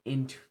very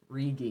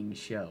intriguing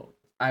show.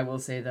 I will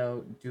say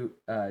though, do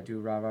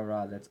Ra Ra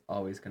Ra, that's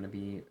always gonna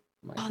be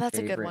my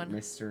favorite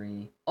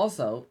mystery.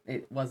 Also,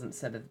 it wasn't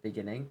said at the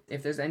beginning.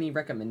 If there's any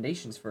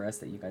recommendations for us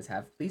that you guys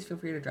have, please feel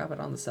free to drop it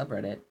on the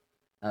subreddit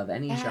of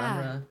any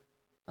genre,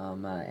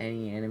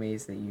 any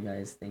animes that you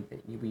guys think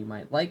that we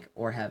might like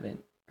or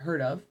haven't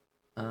heard of.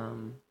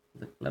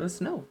 Let us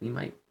know. We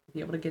might be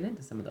able to get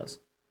into some of those.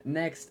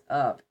 Next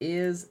up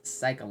is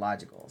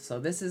psychological. So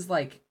this is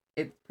like,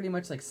 it's pretty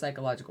much like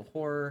psychological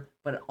horror,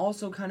 but it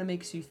also kind of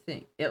makes you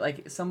think. It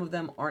like some of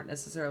them aren't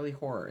necessarily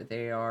horror.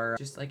 They are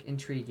just like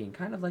intriguing,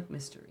 kind of like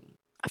mystery.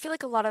 I feel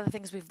like a lot of the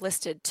things we've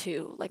listed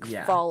too, like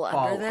fall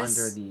under this.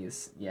 Under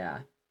these, yeah.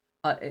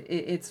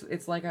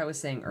 It's like I was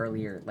saying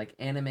earlier, like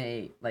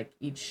anime, like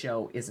each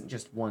show isn't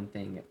just one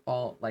thing. A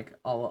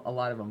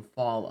lot of them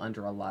fall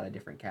under a lot of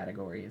different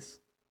categories.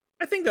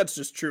 I think that's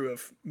just true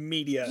of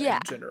media in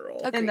general.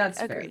 Agreed, and that's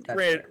agreed. fair. That's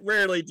fair.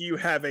 Rarely do you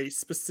have a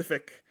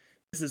specific,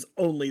 this is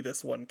only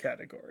this one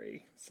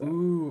category. So,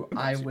 ooh,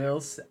 I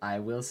will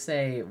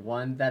say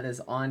one that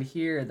is on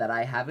here that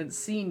I haven't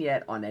seen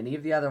yet on any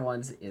of the other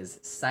ones is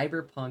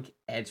Cyberpunk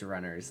Edge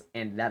Runners,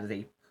 and that is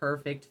a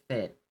perfect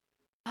fit.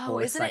 Oh,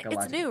 isn't it?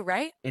 It's new,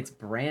 right? It's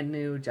brand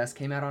new, just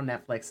came out on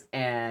Netflix,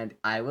 and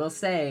I will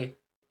say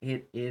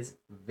it is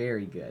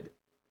very good.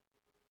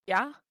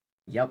 Yeah?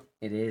 Yep,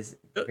 it is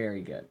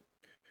very good.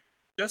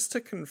 Just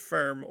to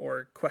confirm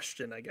or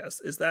question, I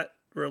guess, is that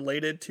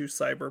related to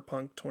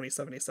Cyberpunk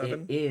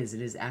 2077? It is.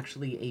 It is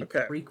actually a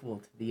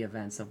prequel to the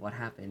events of what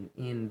happened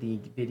in the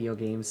video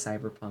game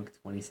Cyberpunk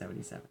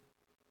 2077.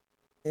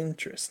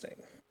 Interesting.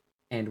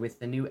 And with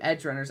the new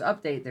Edge Runners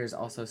update, there's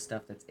also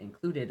stuff that's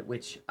included,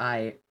 which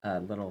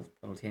little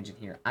tangent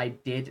here. I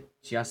did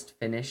just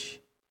finish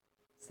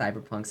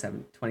Cyberpunk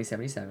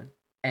 2077,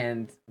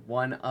 and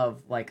one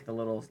of like the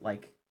little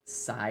like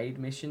side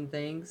mission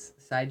things,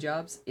 side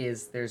jobs,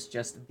 is there's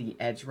just the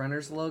Edge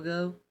Runners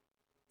logo.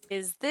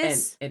 Is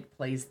this and it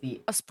plays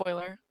a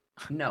spoiler?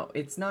 No,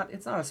 it's not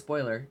a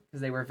spoiler because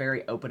they were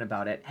very open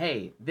about it.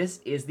 Hey, this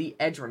is the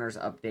Edge Runners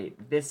update.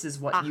 This is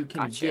what you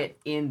can get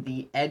in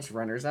the Edge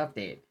Runners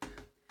update.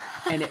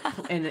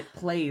 And it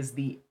plays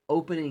the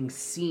opening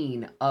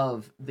scene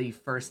of the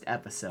first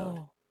episode.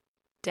 Oh,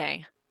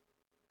 dang.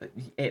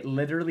 It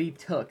literally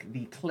took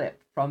the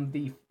clip from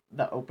the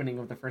opening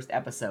of the first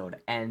episode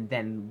and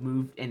then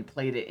moved and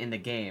played it in the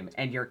game,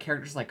 and your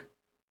character's like,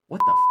 what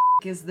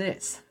the is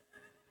this?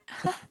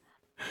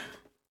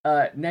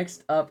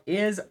 Next up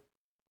is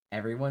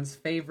everyone's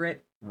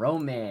favorite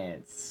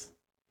romance.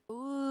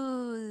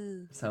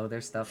 Ooh. So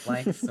there's stuff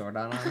like Sword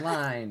Art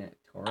Online,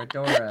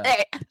 Toradora,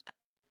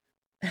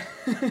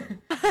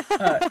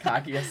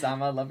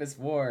 Kaguya-sama Love is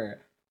War.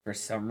 For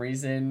some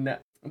reason,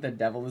 The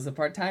Devil is a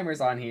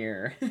Part-Timer's on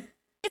here.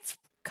 It's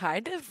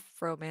kind of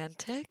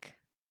romantic.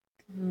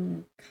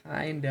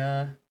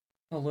 Kinda.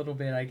 A little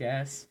bit, I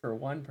guess, for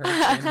one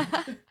person.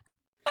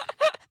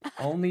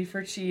 Only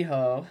for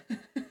Chiho.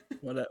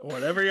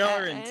 Whatever y'all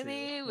are into.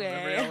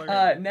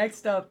 Anyway.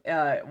 Next up,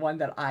 one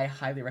that I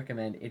highly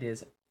recommend. It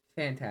is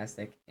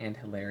fantastic and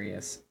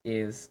hilarious.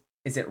 Is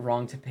it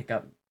wrong to pick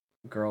up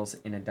girls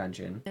in a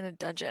dungeon? In a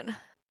dungeon.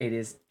 It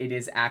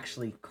is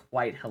actually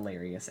quite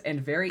hilarious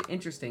and very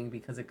interesting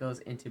because it goes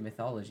into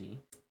mythology.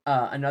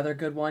 Another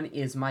good one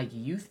is My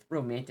Youth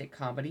Romantic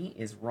Comedy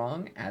is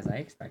Wrong, as I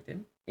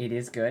expected. It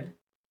is good.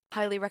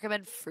 Highly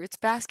recommend Fruits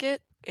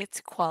Basket. It's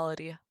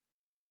quality.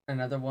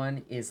 Another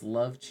one is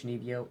Love,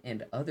 Chunibyo,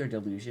 and Other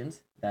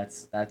Delusions.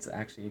 That's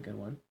actually a good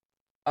one.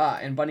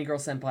 And Bunny Girl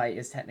Senpai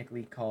is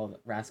technically called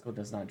Rascal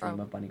Does Not Dream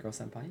of Bunny Girl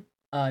Senpai.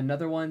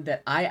 Another one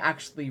that I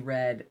actually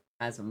read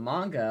as a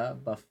manga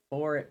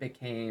before it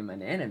became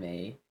an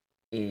anime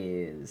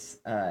is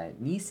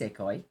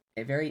Nisekoi,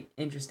 a very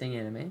interesting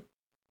anime.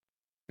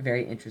 A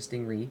very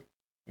interesting read.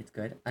 It's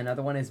good.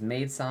 Another one is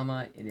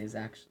Maid-sama.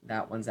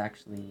 That one's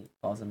actually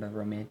falls under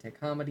romantic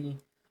comedy.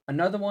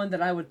 Another one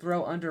that I would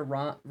throw under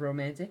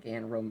romantic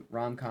and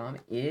rom-com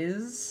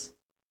is...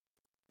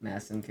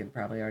 Madison could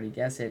probably already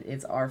guess it.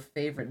 It's our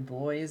favorite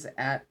boys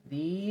at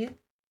the...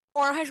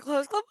 Ouran High School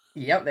Host Club?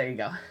 Yep, there you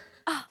go.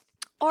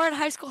 Ouran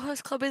High School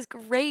Host Club is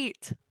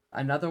great.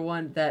 Another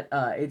one that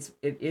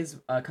it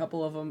is a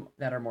couple of them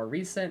that are more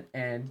recent,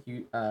 and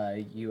you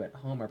at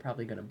home are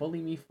probably gonna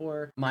bully me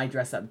for. My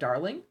Dress Up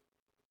Darling.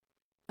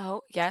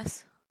 Oh,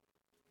 yes.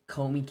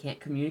 Comey Can't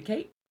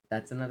Communicate.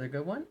 That's another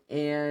good one.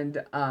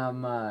 And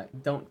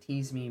Don't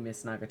Tease Me,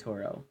 Miss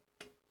Nagatoro.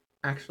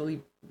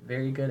 Actually,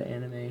 very good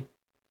anime.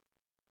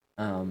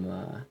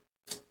 And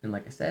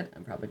like I said,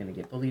 I'm probably gonna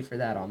get bullied for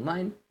that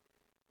online.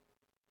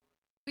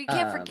 We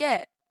can't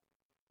forget,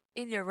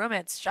 in your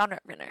romance genre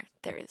winner,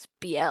 there is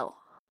BL,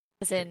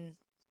 as in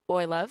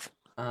boy love.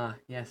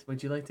 Yes.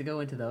 Would you like to go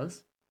into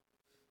those?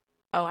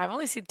 Oh, I've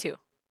only seen 2.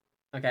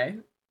 Okay.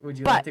 Would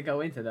you like to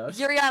go into those?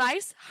 Yuri on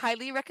Ice,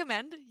 highly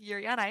recommend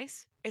Yuri on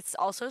Ice. It's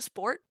also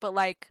sport, but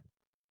like,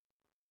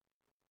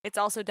 it's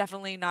also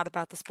definitely not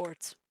about the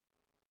sports.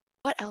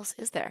 What else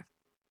is there?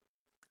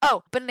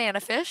 Oh, Banana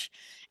Fish.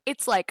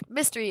 It's like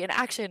mystery and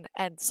action,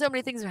 and so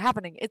many things are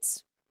happening.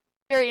 It's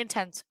very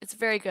intense. It's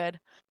very good.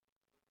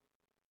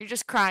 You're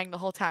just crying the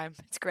whole time.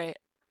 It's great.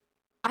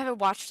 I haven't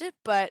watched it,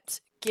 but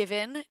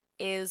Given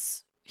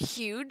is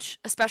huge,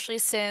 especially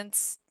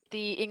since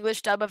the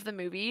English dub of the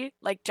movie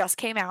like just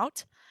came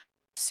out.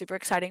 Super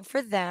exciting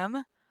for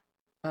them.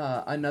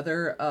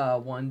 Another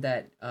one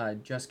that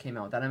just came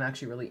out that I'm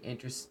actually really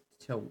interested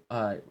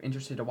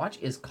to watch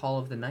is Call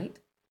of the Night.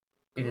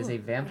 It is a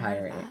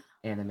vampire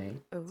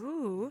anime.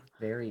 Ooh,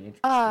 very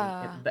interesting.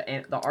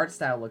 The art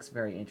style looks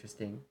very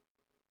interesting.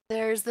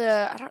 There's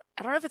I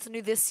don't know if it's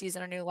new this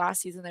season or new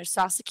last season. There's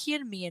Sasaki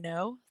and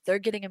Miyano. They're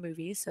getting a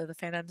movie, so the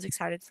fandom's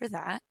excited for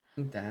that.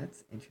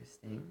 That's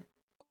interesting.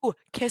 Ooh,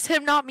 Kiss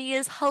Him Not Me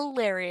is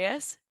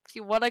hilarious. If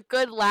you want a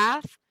good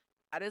laugh,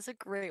 that is a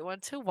great one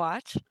to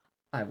watch.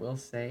 I will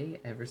say,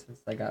 ever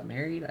since I got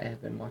married, I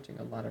have been watching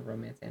a lot of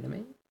romance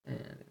anime,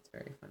 and it's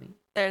very funny.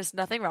 There's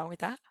nothing wrong with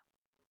that.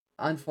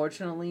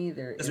 Unfortunately,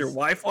 Does your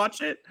wife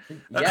watch it?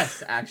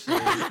 Yes, actually.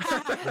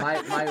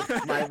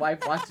 my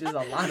wife watches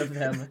a lot of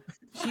them.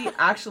 She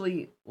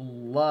actually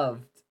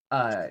loved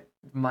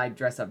My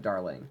Dress Up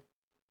Darling.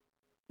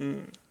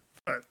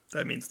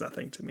 That means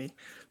nothing to me,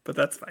 but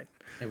that's fine.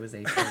 It was a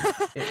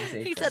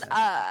he said,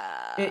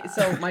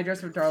 So My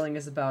Dress Up Darling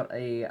is about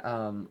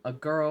a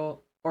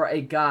girl or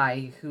a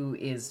guy who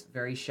is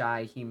very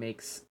shy. He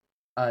makes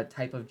a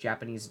type of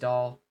Japanese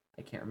doll.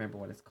 I can't remember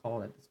what it's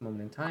called at this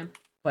moment in time,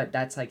 but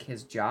that's like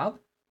his job.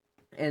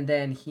 And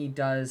then he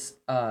does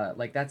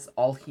like that's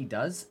all he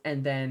does,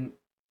 and then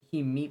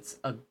he meets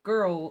a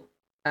girl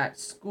at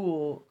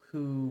school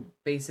who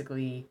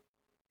basically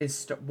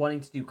is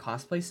wanting to do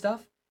cosplay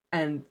stuff,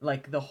 and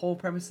like the whole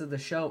premise of the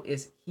show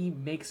is he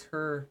makes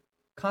her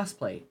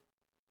cosplay,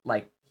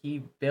 like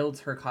he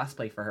builds her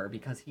cosplay for her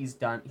because he's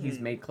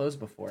made clothes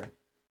before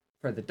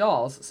for the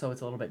dolls, so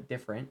it's a little bit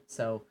different.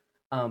 So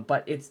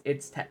but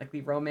it's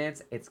technically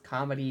romance, it's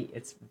comedy,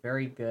 it's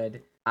very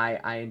good.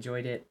 I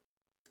enjoyed it.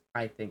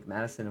 I think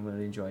Madison would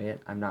enjoy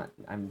it. I don't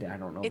know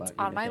about you. It's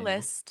on my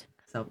list.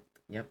 So,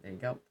 yep, there you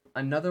go.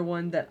 Another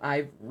one that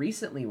I've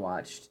recently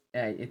watched,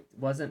 it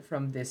wasn't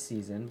from this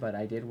season, but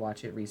I did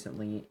watch it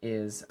recently,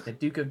 is The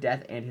Duke of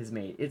Death and His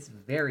Maid. It's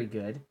very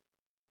good.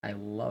 I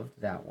loved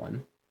that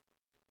one.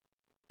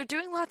 They're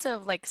doing lots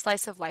of like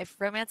slice of life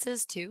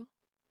romances too.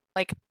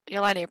 Like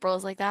Your Lie in April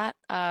is like that.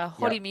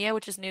 Horimiya,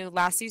 which is new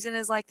last season,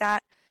 is like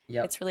that.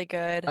 Yep. It's really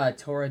good.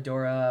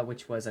 Toradora,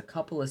 which was a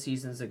couple of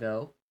seasons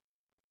ago.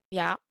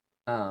 Yeah.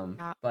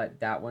 But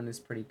that one is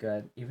pretty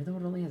good, even though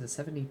it only has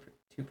a 72%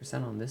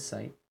 on this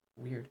site.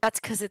 Weird. That's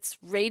because it's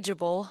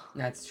rageable.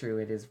 That's true.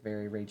 It is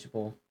very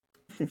rageable.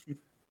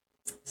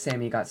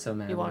 Sammy got so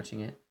mad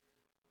watching it.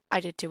 I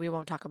did too. We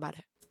won't talk about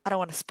it. I don't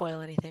want to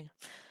spoil anything.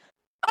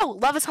 Oh,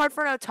 Love is Hard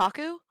for an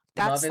Otaku?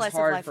 That's Love is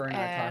Hard for an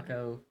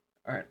Otaku.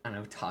 Or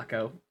an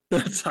Otaku.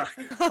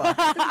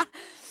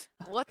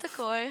 What the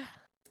koi?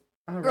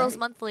 Girls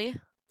Monthly.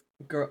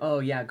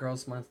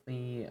 Girls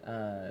Monthly.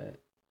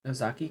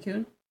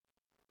 Ozaki-kun?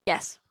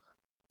 Yes.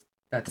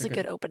 That's a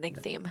good opening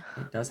theme.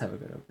 It does have a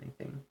good opening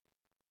theme.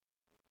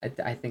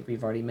 I think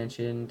we've already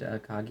mentioned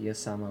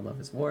Kaguya-sama Love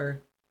is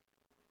War.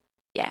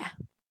 Yeah.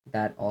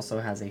 That also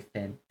has a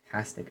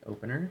fantastic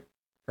opener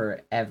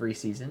for every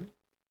season.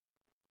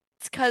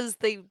 It's because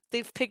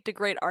they've picked a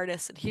great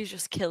artist and he's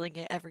just killing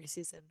it every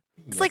season.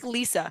 It's like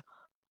Lisa.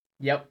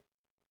 Yep.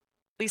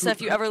 Lisa,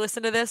 if you ever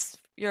listen to this,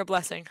 you're a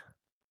blessing.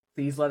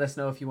 Please let us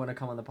know if you want to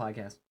come on the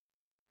podcast.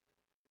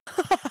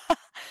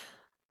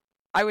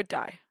 I would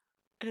die.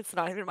 And it's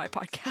not even my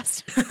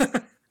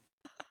podcast.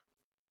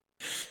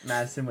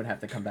 Madison would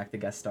have to come back to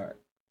guest star.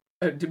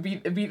 To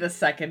be the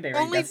secondary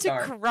guest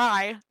star.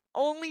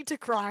 Only to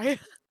cry.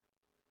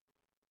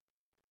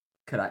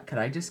 Could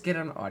I just get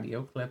an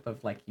audio clip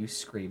of like you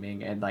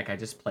screaming and like I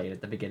just played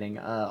at the beginning?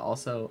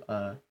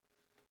 Also,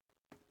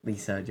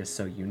 Lisa, just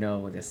so you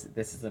know, this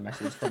is a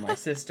message from my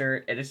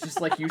sister, and it's just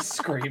like you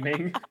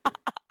screaming.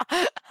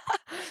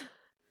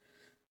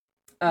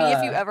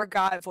 If you ever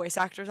got voice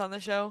actors on the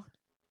show.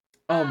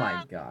 Oh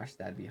my gosh,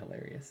 that'd be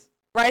hilarious.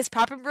 Bryce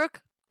Papenbrook,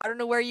 I don't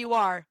know where you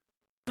are,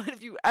 but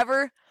if you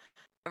ever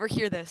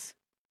hear this,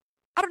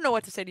 I don't know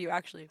what to say to you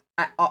actually.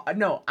 I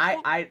know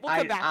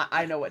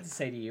what to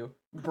say to you.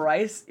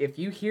 Bryce, if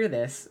you hear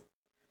this,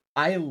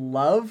 I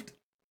loved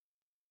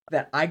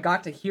that I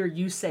got to hear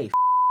you say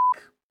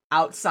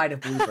outside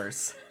of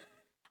bloopers.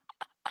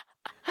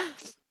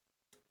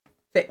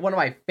 one of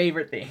my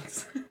favorite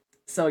things.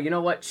 So you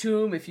know what,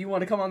 Choom, if you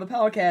want to come on the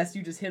podcast,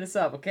 you just hit us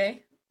up,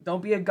 okay?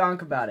 Don't be a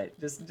gonk about it.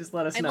 Just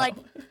let us know. Like,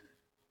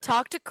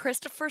 talk to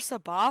Christopher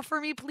Sabah for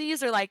me,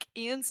 please, or like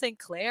Ian St.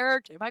 Clair,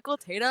 J. Michael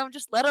Tatum.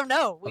 Just let them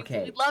know.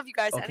 We'd love you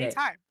guys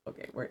anytime.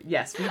 Okay,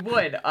 yes, we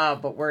would.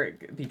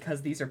 But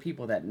because these are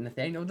people that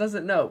Nathaniel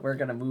doesn't know, we're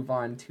gonna move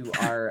on to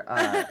our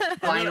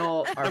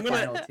final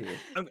two.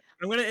 I'm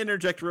gonna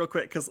interject real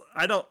quick because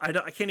I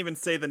can't even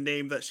say the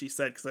name that she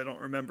said because I don't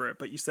remember it.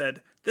 But you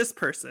said this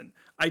person.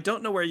 I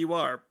don't know where you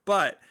are,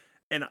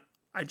 and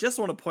I just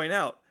want to point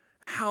out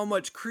how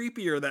much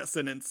creepier that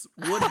sentence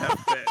would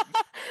have been.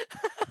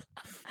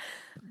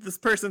 This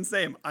person's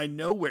name, I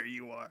know where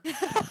you are.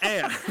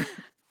 And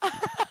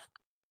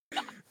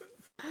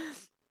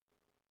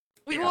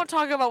we won't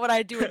talk about what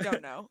I do and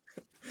don't know.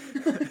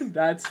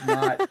 That's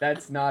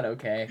not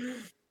okay.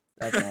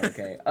 That's not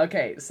okay.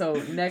 Okay, so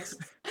next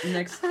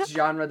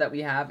genre that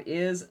we have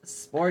is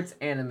sports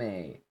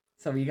anime.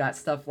 So we got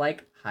stuff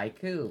like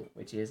Haiku,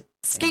 which is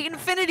Skate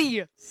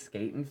Infinity.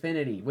 Skate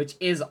Infinity, which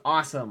is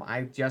awesome.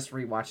 I just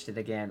rewatched it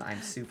again.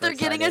 I'm super They're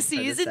excited getting a for the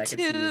season second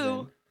 2.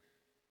 Season.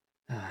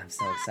 Oh, I'm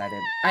so excited.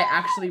 I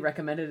actually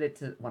recommended it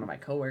to one of my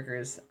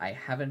coworkers. I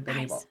haven't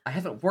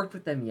worked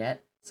with them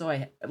yet.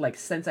 So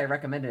since I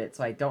recommended it,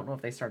 so I don't know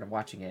if they started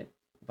watching it,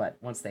 but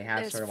once they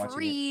have started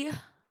watching it.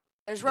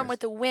 There's Run with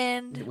the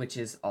Wind, which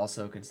is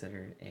also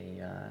considered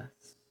a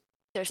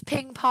there's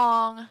ping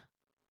pong.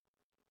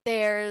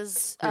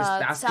 There's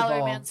basketball.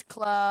 Salaryman's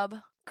Club,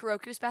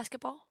 Kuroku's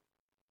basketball.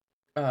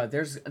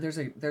 There's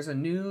a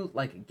new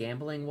like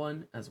gambling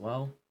one as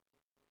well.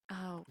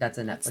 Oh. That's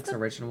a Netflix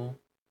original.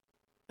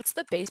 What's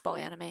the baseball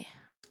anime?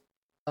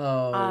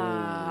 Oh,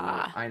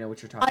 I know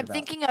what you're talking about. I'm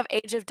thinking of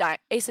Ace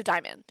of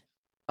Diamond.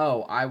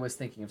 Oh, I was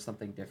thinking of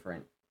something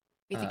different.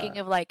 You thinking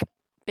of like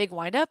Big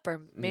Windup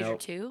or Major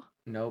 2?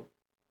 Nope.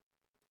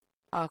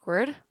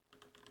 Awkward.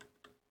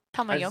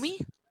 Tamayomi?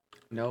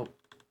 Nope.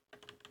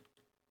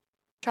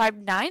 Tribe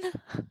 9?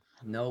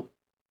 Nope.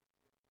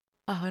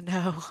 Oh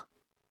no.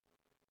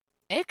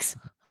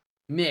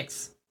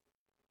 Mix.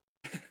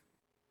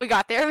 We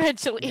got there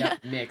eventually. Yeah,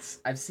 Mix.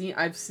 I've seen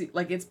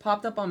like it's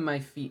popped up on my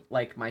feed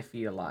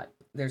a lot.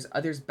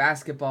 There's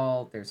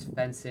basketball, there's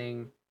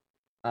fencing.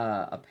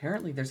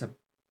 Apparently there's a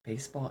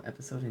baseball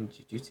episode in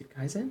Jujutsu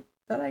Kaisen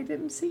that I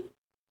didn't see.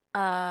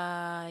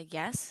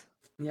 Yes.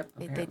 Yep.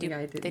 They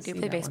do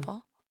play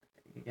baseball.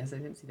 I guess I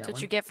didn't see that. That's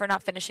what you get for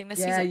not finishing this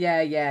season.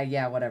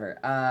 Yeah, whatever.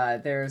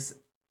 There's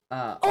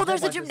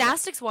there's a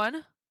gymnastics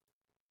one.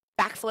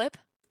 Backflip.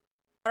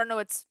 I don't know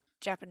its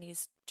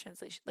Japanese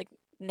translation, like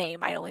name.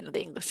 I only know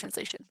the English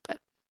translation, but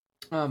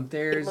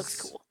there's it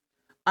looks cool.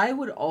 I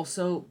would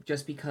also,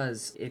 just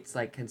because it's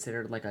like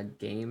considered like a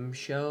game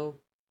show,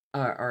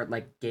 or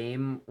like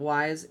game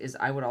wise, is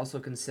I would also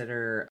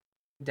consider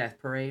Death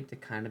Parade to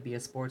kind of be a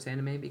sports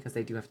anime because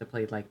they do have to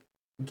play like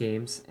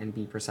games and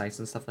be precise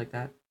and stuff like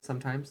that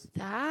sometimes.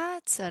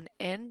 That's an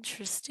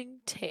interesting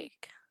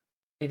take.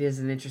 It is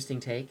an interesting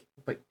take,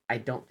 but I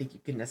don't think you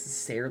can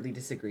necessarily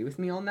disagree with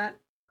me on that.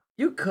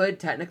 You could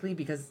technically,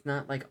 because it's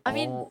not like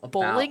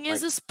bowling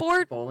is a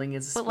sport. Bowling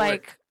is a sport. But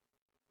like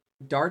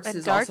darts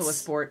is also a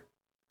sport.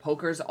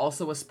 Poker's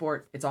also a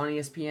sport. It's on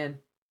ESPN.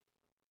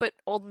 But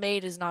Old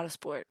Maid is not a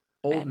sport.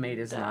 Old Maid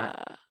is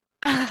not.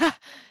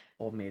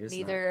 Old Maid is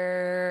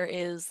neither not.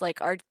 Is like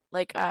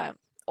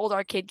old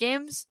arcade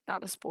games,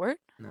 not a sport.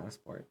 Not a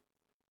sport.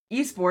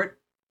 Esport.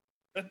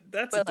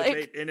 That's a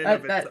debate in and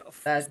of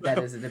itself. That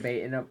is a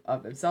debate in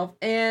of itself.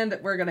 And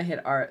we're gonna hit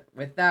our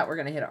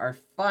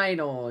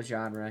final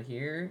genre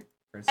here.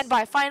 And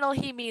by final,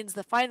 he means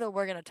the final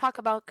we're gonna talk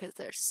about because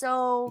there's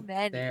so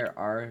many. There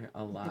are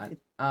a lot.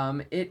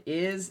 It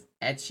is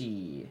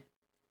ecchi.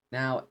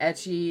 Now,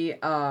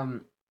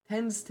 ecchi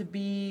tends to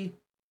be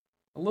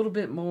a little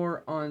bit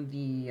more on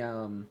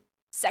the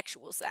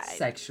sexual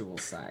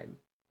side.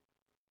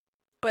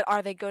 But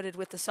are they goated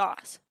with the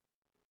sauce?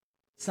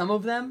 Some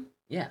of them,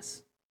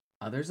 yes.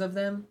 Others of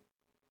them,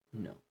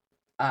 no.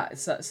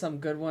 Some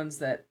good ones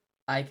that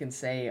I can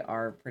say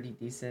are pretty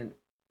decent.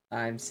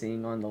 I'm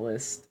seeing on the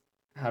list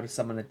How to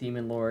Summon a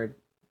Demon Lord.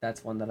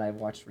 That's one that I've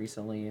watched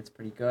recently. It's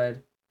pretty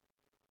good.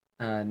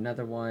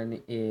 Another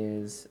one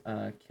is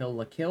Kill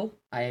la Kill.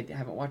 I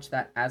haven't watched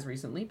that as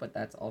recently, but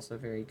that's also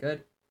very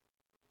good.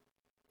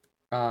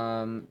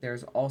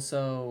 There's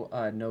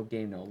also No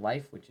Game No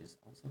Life, which is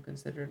also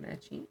considered an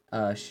ecchi.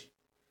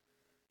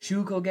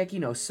 Shukogeki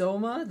no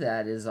Soma,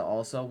 that is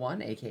also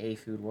one, aka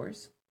Food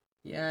Wars.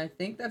 Yeah, I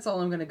think that's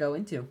all I'm gonna go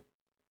into.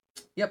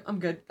 Yep, I'm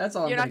good. That's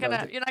all. You're not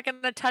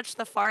gonna touch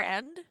the far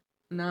end?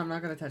 No, I'm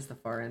not gonna touch the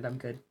far end. I'm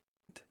good.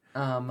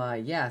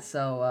 Yeah.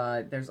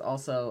 So there's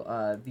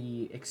also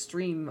the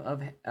extreme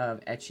of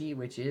ecchi,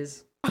 which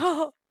is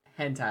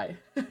hentai.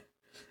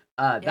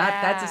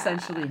 That's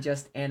essentially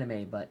just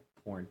anime but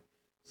porn.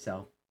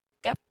 So.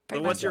 Yep.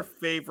 So what's your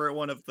favorite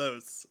one of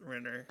those,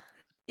 Renner?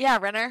 Yeah,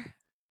 Renner.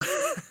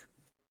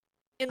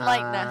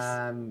 Enlighten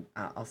us.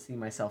 I'll see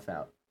myself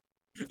out.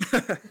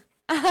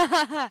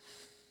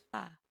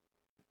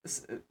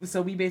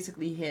 so we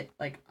basically hit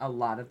like a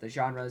lot of the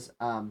genres.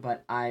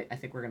 But I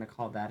think we're gonna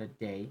call that a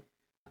day.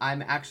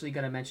 I'm actually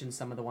gonna mention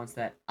some of the ones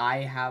that I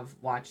have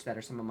watched that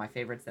are some of my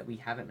favorites that we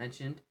haven't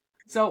mentioned.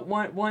 So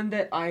one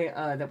that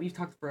I that we've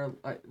talked for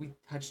we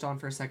touched on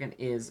for a second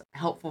is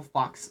Helpful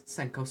Fox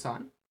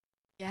Senko-san.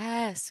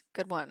 Yes,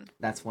 good one.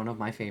 That's one of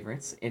my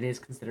favorites. It is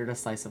considered a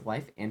slice of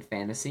life and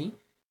fantasy,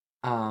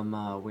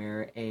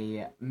 where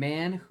a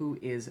man who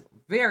is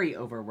very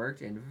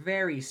overworked and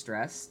very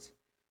stressed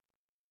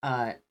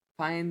uh,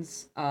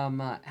 finds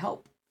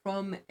help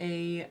from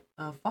a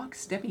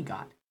fox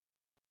demigod.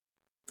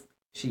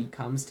 She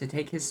comes to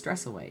take his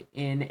stress away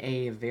in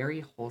a very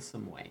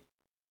wholesome way.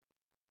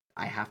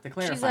 I have to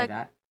clarify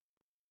that.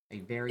 A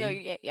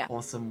very yeah.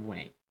 wholesome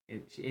way.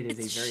 It is a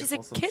very She's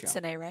wholesome a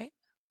kitsune, show. right?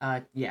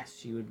 Yes,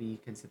 she would be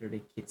considered a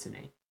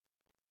kitsune.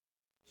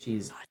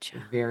 She's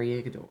Gotcha. very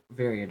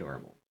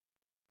adorable.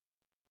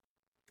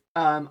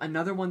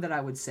 Another one that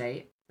I would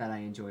say that I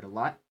enjoyed a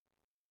lot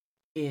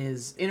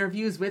is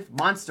Interviews with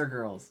Monster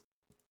Girls.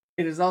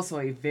 It is also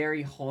a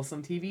very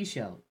wholesome TV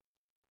show.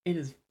 It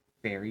is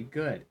very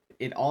good.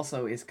 It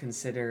also is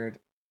considered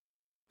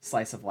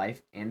slice of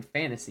life and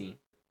fantasy.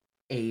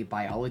 A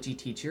biology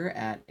teacher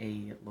at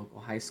a local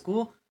high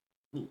school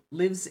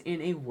lives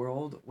in a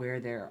world where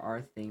there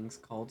are things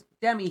called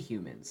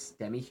demi-humans.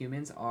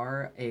 Demi-humans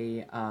are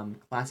a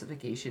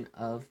classification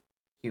of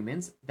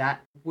humans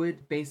that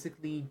would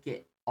basically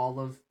get all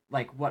of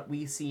like what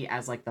we see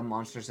as like the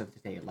monsters of the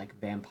day, like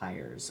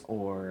vampires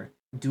or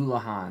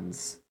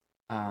Doolahans.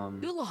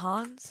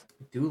 Doolahans.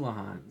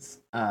 Doolahans.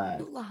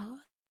 Doolahan.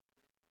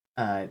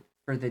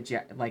 For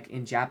the like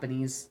in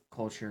Japanese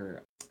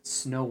culture,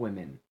 snow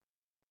women.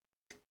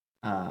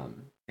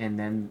 And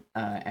then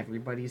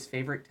everybody's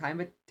favorite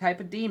type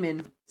of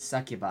demon,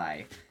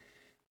 succubi.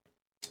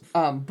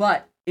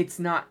 But it's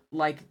not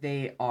like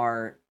they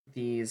are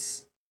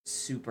these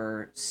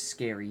super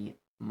scary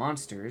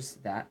monsters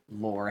that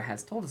lore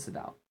has told us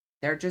about.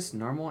 They're just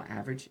normal,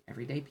 average,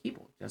 everyday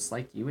people, just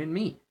like you and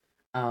me.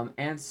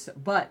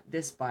 But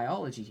this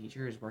biology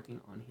teacher is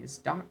working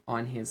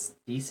on his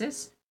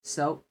thesis,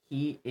 so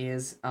he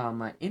is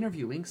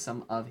interviewing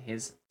some of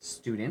his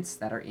students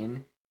that are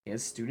in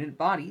his student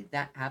body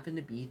that happen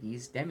to be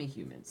these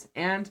demi-humans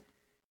and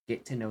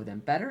get to know them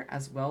better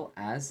as well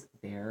as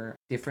their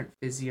different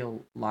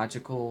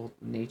physiological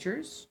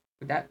natures.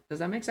 Does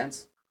that make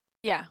sense?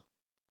 Yeah,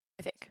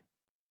 I think.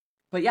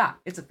 But yeah,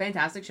 it's a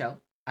fantastic show.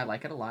 I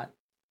like it a lot.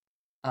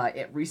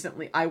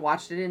 I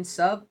watched it in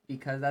sub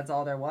because that's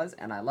all there was,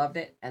 and I loved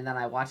it. And then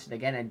I watched it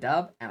again in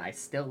dub, and I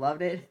still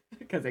loved it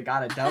because it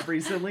got a dub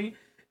recently,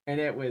 and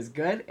it was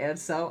good, and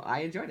so I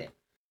enjoyed it.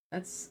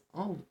 That's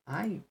all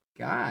I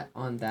got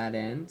on that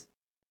end.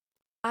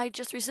 I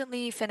just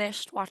recently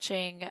finished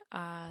watching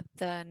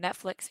the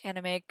Netflix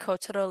anime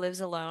Kotaro Lives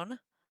Alone.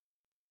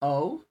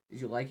 Oh,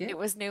 did you like it? It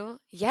was new.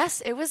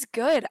 Yes, it was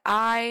good.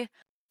 I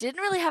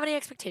didn't really have any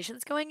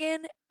expectations going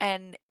in,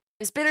 and it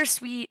was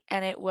bittersweet,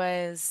 and it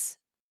was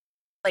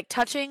like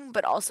touching,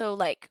 but also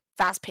like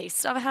fast paced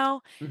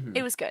somehow. Mm-hmm.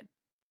 It was good.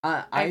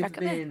 I've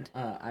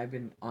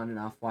been on and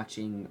off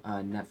watching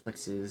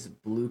Netflix's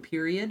Blue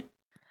Period.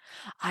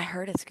 I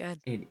heard it's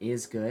good. It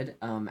is good.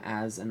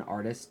 As an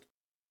artist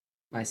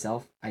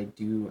myself, I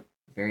do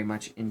very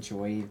much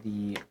enjoy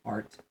the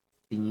art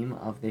theme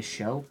of this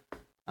show.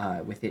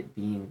 With it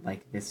being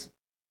like this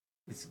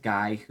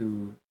guy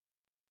who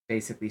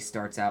basically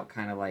starts out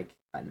kind of like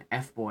an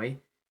F boy,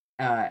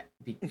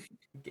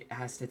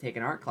 has to take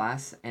an art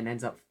class and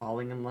ends up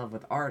falling in love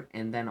with art,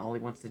 and then all he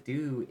wants to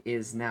do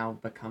is now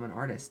become an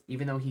artist.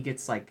 Even though he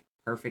gets like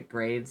perfect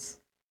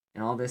grades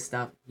and all this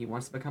stuff, he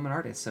wants to become an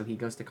artist, so he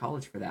goes to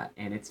college for that,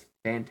 and it's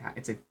fantastic.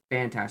 It's a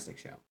fantastic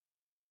show.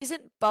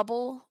 Isn't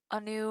Bubble a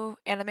new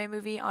anime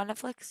movie on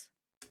Netflix?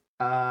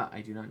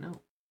 I do not know.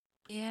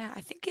 Yeah,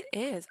 I think it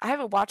is. I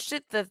haven't watched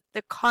it. The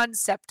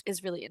concept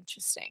is really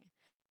interesting.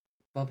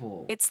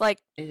 Bubble. It's like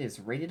it is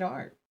rated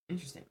R.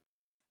 Interesting.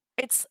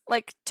 It's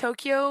like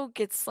Tokyo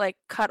gets like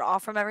cut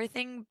off from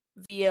everything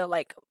via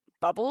like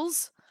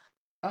bubbles.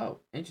 Oh,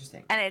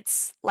 interesting. And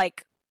it's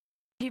like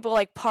people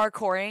like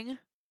parkouring.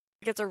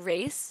 It's a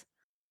race,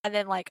 and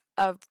then like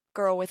a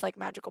girl with like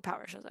magical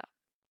power shows up.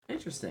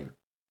 Interesting.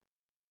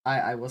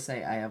 I will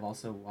say I have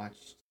also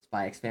watched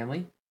Spy X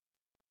Family.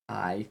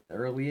 I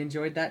thoroughly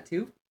enjoyed that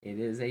too. It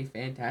is a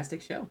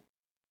fantastic show.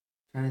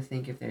 Trying to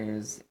think if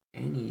there's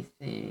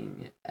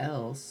anything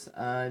else.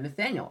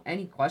 Nathaniel,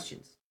 any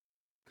questions,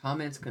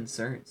 comments,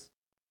 concerns?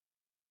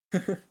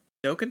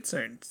 No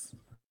concerns.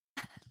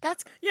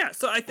 Yeah.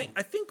 So I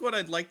think what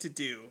I'd like to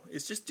do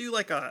is just do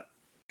like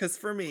because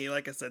for me,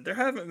 like I said, there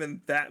haven't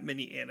been that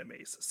many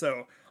animes,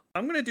 so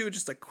I'm gonna do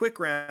just a quick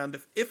round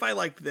of if I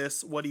liked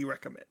this, what do you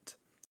recommend?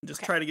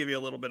 Just try to give you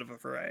a little bit of a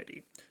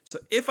variety. So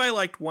if I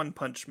liked One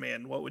Punch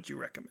Man, what would you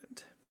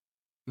recommend?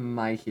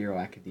 My Hero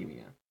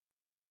Academia.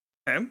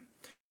 Okay.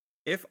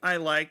 If I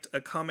liked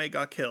Akame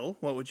ga Kill,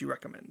 what would you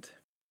recommend?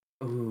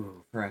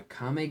 Ooh, for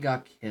Akame ga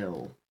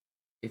Kill.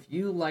 If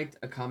you liked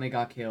Akame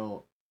ga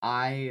Kill,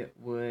 I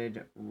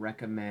would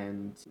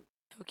recommend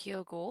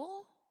Tokyo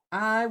Ghoul?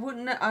 I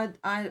wouldn't.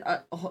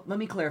 Let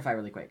me clarify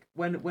really quick.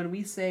 When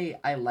we say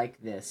I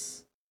like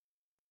this,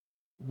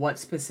 what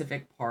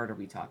specific part are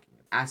we talking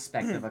about?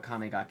 Aspect of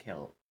Akame ga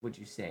Kill would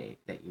you say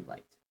that you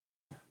liked?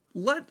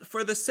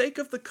 For the sake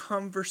of the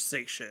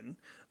conversation,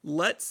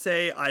 let's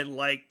say I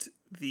liked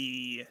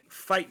the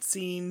fight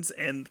scenes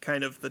and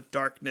kind of the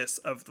darkness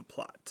of the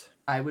plot.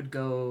 I would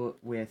go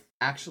with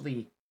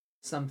actually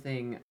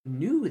something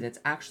new that's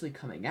actually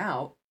coming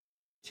out,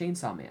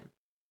 Chainsaw Man.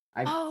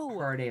 I've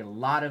heard a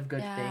lot of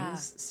good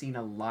things, seen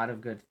a lot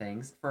of good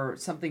things. For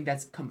something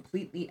that's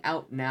completely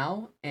out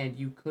now and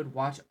you could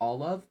watch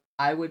all of,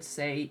 I would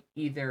say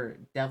either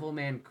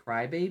Devilman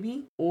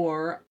Crybaby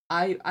or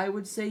I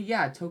would say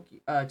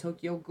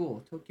Tokyo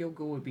Ghoul. Tokyo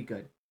Ghoul would be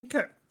good.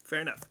 Okay,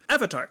 fair enough.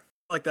 Avatar.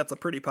 Like that's a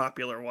pretty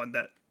popular one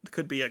that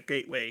could be a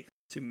gateway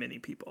to many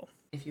people.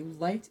 If you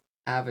liked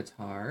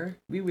Avatar,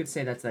 we would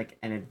say that's like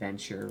an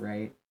adventure,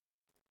 right?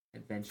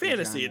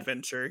 Fantasy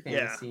adventure.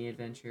 Fantasy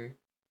adventure.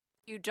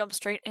 You jump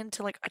straight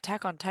into like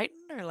Attack on Titan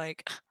or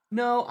like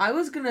No, I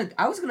was gonna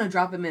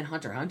drop him in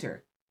Hunter x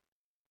Hunter.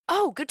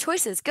 Oh, good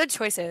choices. Good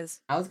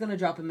choices. I was gonna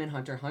drop him in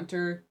Hunter x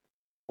Hunter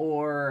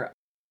or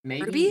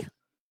maybe Ruby?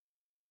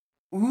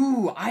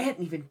 Ooh, I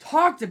hadn't even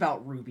talked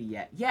about Ruby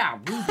yet. Yeah,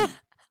 Ruby.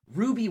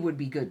 Ruby would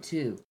be good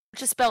too.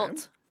 Which is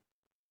spelled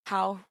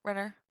how,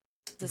 Renner?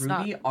 It's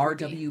Ruby,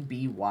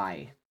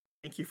 R-W-B-Y.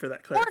 Thank you for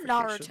that clarification.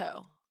 Or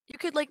Naruto. You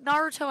could like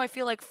Naruto. I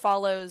feel like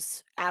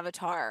follows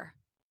Avatar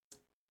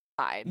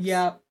vibes.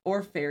 Yeah,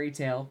 or Fairy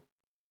Tail.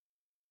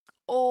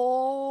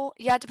 Oh,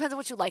 yeah. It depends on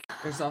what you like.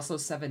 There's also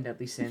Seven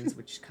Deadly Sins,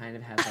 which kind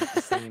of has like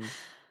the same.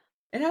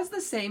 It has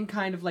the same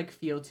kind of like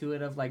feel to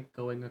it of like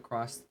going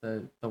across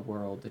the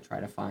world to try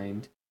to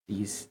find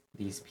these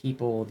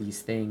people,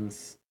 these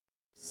things,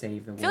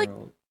 save the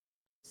world.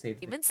 Like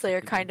Demon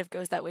Slayer kind of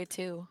goes that way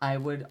too. I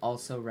would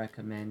also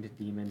recommend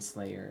Demon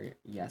Slayer,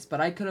 yes.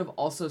 But I could have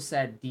also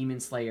said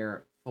Demon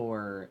Slayer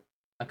for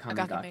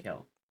Akame ga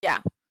Kill. Yeah.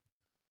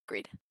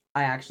 Agreed.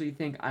 I actually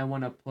think I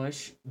want to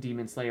push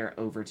Demon Slayer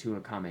over to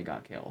Akame ga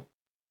Kill.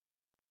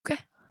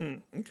 Okay.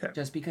 Okay.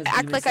 Just because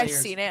act like I've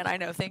seen it and I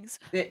know things.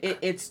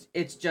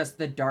 It's just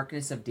the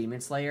darkness of Demon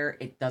Slayer.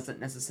 It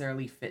doesn't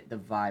necessarily fit the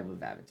vibe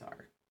of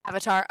Avatar.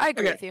 I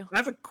agree with you. I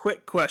have a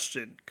quick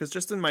question because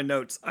just in my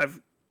notes,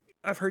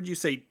 I've heard you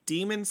say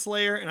Demon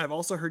Slayer and I've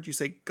also heard you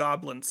say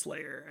Goblin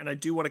Slayer, and I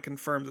do want to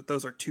confirm that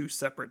those are two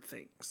separate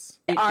things.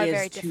 It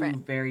is two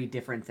very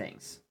different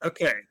things.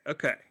 Okay.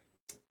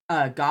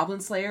 Goblin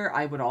Slayer,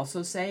 I would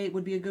also say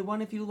would be a good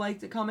one if you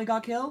liked Akame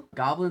ga Kill.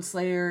 Goblin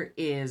Slayer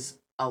is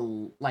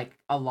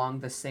along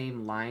the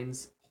same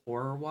lines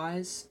horror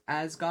wise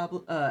as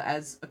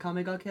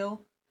Akame ga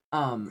Kill.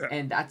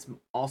 And that's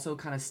also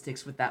kind of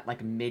sticks with that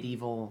like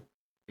medieval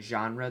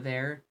genre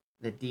there,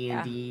 the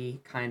D&D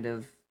kind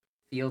of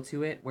feel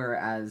to it,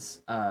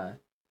 whereas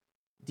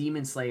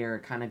Demon Slayer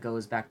kind of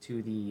goes back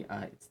to the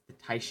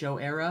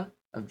Taisho era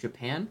of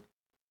Japan.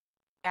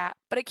 Yeah,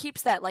 but it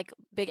keeps that like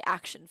big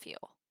action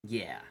feel.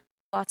 Yeah.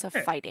 Lots of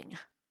fighting.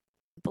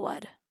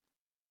 Blood.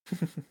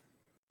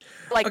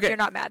 Like you're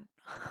not mad.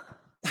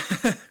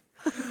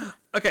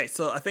 Okay,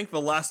 so I think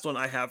the last one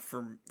I have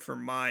for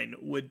mine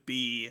would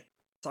be,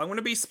 so I'm going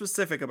to be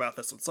specific about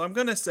this one. So I'm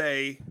going to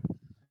say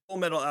Full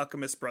Metal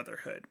Alchemist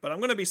Brotherhood, but I'm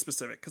going to be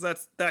specific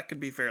because that could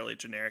be fairly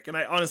generic. And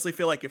I honestly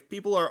feel like if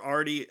people are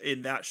already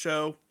in that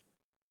show,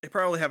 they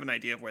probably have an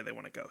idea of where they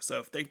want to go. So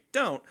if they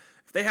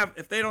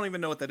don't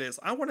even know what that is,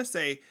 I want to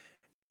say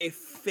a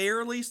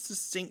fairly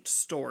succinct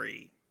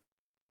story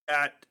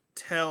that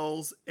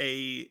tells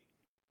an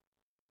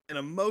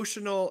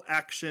emotional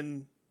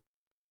action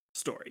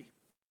story.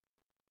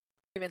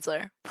 Demon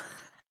Slayer.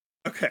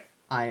 Okay.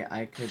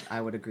 I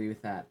would agree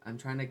with that. I'm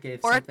trying to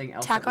give something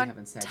else that we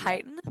haven't said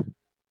Titan.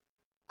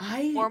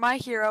 Yet. Or My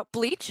Hero.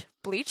 Bleach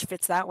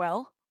fits that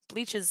well.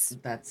 Bleach is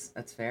that's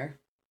fair.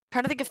 I'm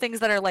trying to think of things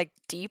that are like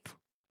deep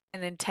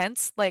and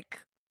intense,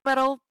 like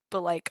metal,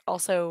 but like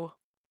also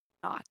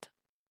not.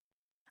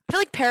 I feel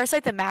like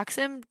Parasite the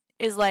Maxim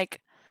is like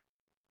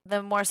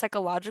the more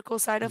psychological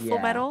side of Full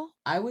Metal.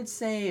 I would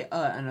say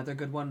another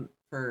good one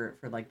for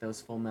like those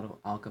Full Metal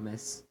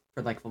Alchemists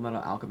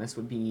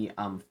would be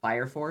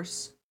Fire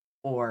Force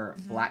or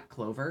Black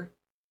Clover.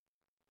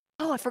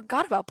 Oh, I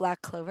forgot about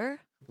Black Clover.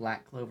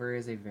 Black Clover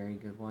is a very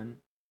good one.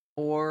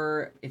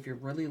 Or if you're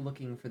really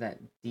looking for that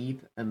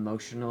deep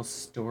emotional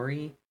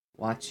story,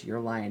 watch Your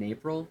Lie in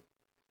April.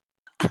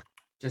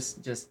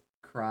 Just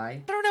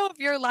cry. I don't know if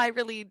Your Lie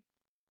really.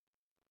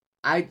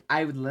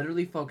 I would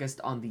literally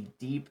focused on the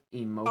deep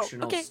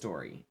emotional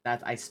story.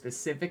 That I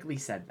specifically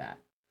said that.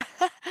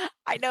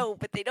 I know,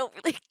 but they don't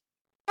really.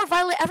 Or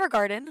Violet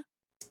Evergarden.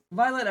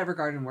 Violet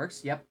Evergarden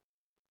works. Yep.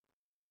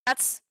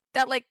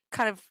 That like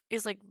kind of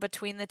is like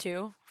between the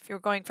two. If you're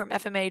going from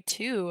FMA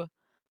to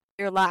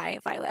Your Lie,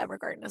 Violet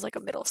Evergarden is like a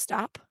middle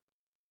stop.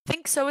 I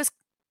think so is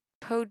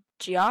Code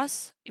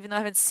Geass, even though I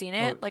haven't seen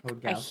it.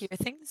 I hear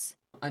things.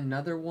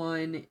 Another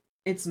one.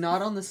 It's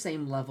not on the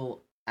same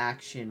level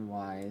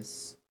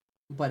action-wise,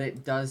 but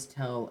it does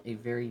tell a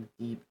very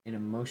deep and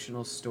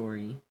emotional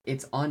story.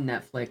 It's on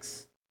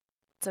Netflix.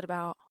 What's it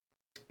about?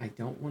 I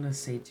don't want to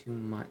say too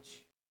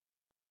much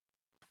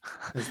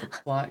because the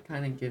plot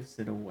kind of gives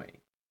it away.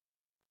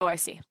 Oh, I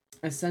see.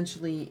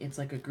 Essentially, it's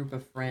like a group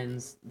of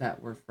friends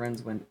that were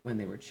friends when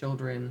they were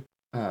children.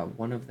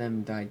 One of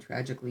them died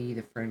tragically.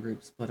 The friend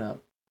group split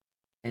up,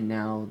 and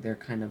now they're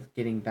kind of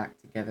getting back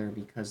together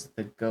because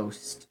the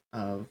ghost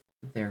of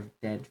their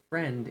dead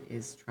friend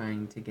is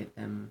trying to get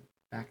them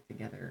back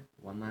together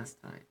one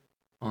last time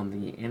on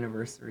the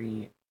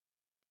anniversary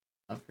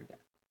of her death.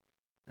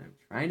 And I'm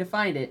trying to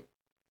find it,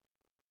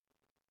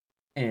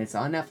 and it's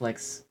on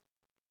Netflix.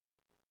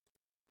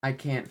 I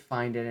can't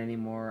find it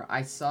anymore.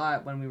 I saw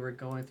it when we were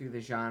going through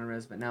the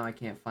genres, but now I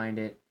can't find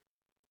it.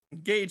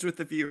 Engage with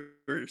the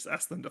viewers.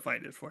 Ask them to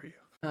find it for you.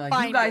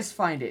 You guys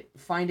find it.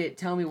 Find it.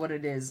 Tell me what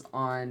it is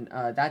on.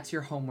 That's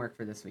your homework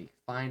for this week.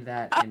 Find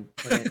that and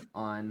put it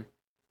on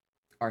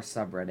our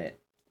subreddit.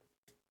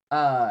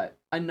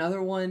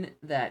 Another one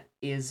that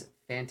is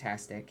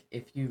fantastic.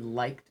 If you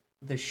liked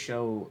the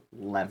show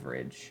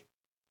Leverage,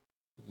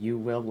 you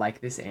will like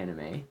this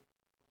anime.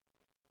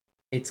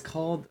 It's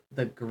called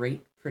The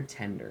Great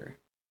Pretender.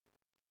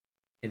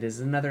 It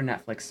is another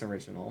Netflix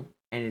original,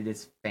 and it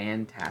is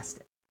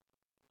fantastic.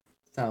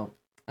 So,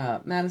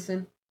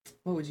 Madison,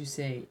 what would you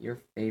say your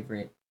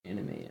favorite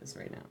anime is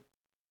right now?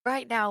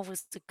 Right now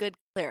was a good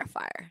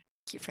clarifier.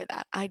 Thank you for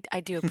that. I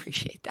do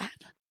appreciate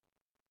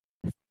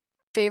that.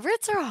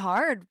 Favorites are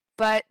hard,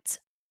 but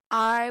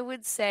I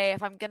would say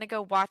if I'm gonna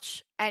go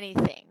watch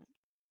anything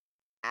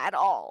at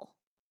all,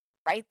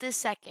 right this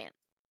second,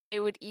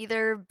 it would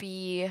either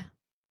be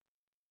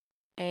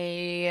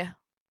a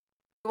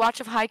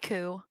watch of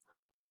Haiku,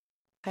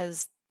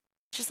 because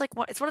just like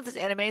it's one of those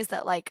animes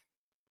that like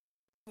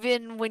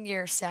even when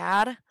you're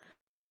sad,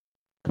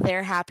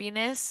 their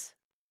happiness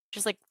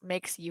just like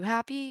makes you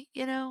happy,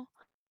 you know?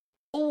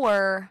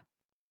 Or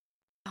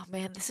oh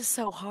man, this is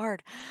so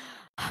hard.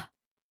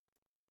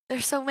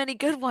 There's so many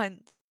good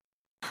ones.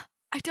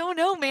 I don't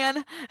know,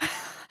 man.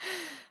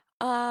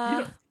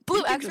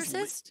 Blue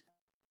Exorcist.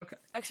 Okay.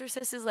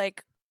 Exorcist is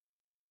like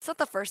it's not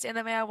the first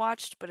anime I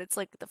watched, but it's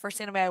like the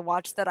first anime I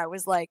watched that I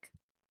was like,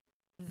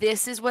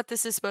 this is what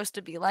this is supposed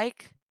to be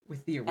like.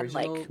 With the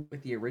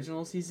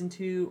original season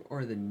 2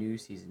 or the new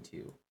season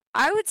 2?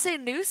 I would say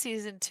new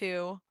season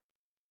 2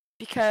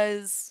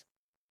 because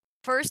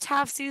first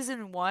half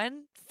season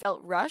 1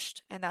 felt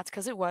rushed, and that's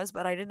because it was,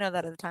 but I didn't know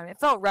that at the time. It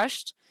felt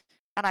rushed,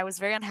 and I was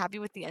very unhappy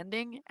with the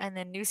ending. And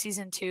then new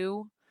season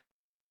 2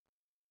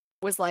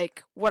 was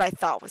like what I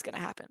thought was gonna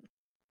happen.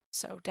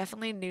 So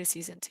definitely new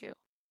season 2.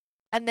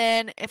 And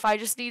then if I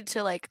just need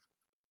to like,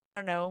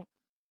 I don't know,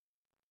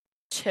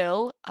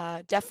 chill,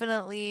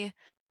 definitely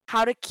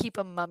How to Keep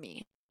a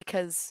Mummy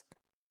because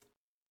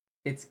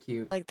it's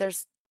cute. like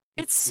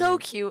it's so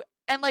cute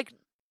and like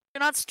you're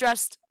not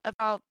stressed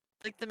about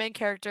like the main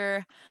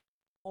character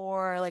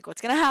or like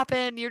what's gonna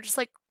happen. You're just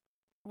like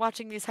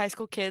watching these high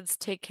school kids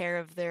take care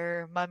of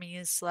their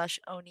mummies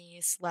 /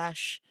 oni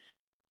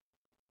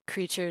 /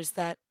 creatures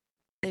that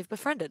they've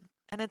befriended,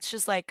 and it's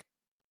just like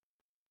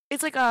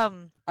it's like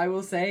I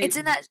will say it's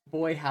in that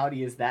boy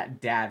howdy is that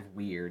dad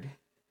weird.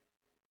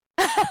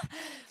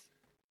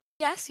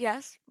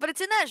 yes, but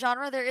it's in that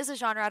genre. There is a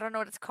genre, I don't know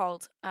what it's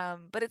called,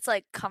 but it's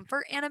like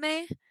comfort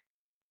anime.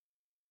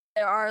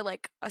 There are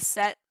like a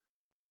set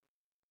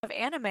of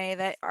anime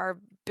that are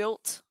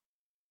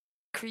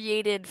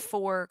created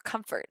for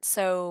comfort.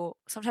 So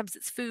sometimes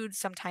it's food,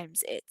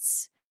 sometimes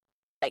it's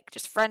like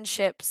just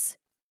friendships.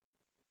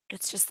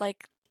 It's just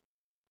like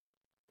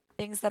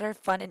things that are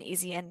fun and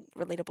easy and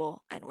relatable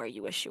and where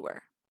you wish you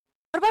were.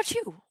 What about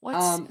you?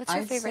 What's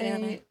your favorite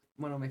anime?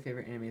 One of my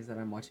favorite animes that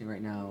I'm watching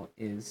right now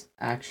is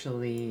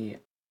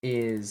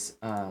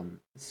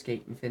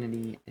Skate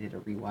Infinity. I did a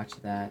rewatch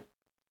of that.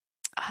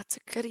 Oh, it's a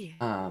goodie.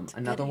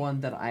 Another one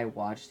that I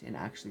watched and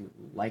actually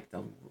liked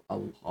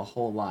a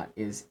whole lot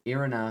is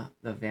Irina,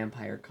 the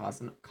Vampire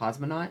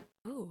Cosmonaut.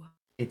 Ooh.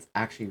 It's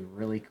actually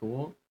really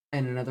cool.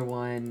 And another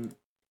one,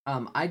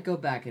 I'd go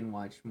back and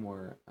watch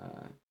more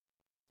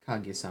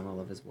Kaguya-sama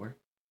Love is War.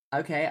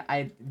 Okay,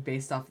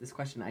 based off this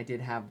question, I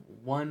did have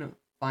one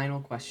final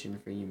question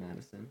for you,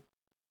 Madison.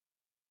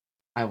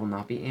 I will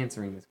not be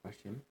answering this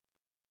question.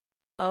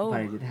 Oh, but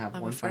I did have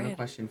one final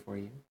question for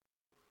you.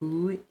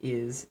 Who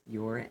is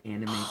your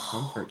anime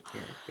comfort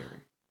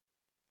character?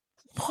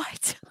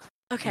 What?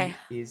 Okay.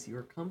 Who is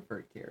your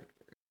comfort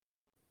character?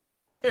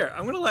 Here,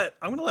 I'm gonna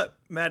let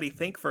Maddie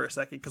think for a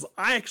second because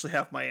I actually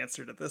have my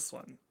answer to this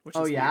one. Which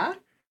is weird.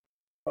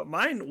 But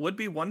mine would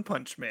be One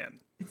Punch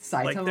Man. It's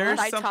Saitama. Like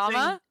there's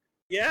something.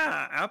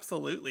 Yeah,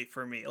 absolutely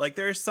for me. Like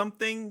there's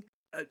something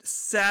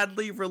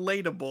sadly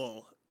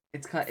relatable.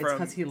 It's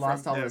because he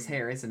lost all his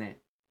hair, isn't it?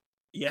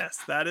 Yes,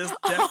 that is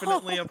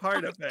definitely a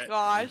part of it.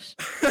 Gosh.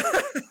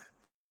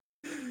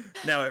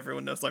 Now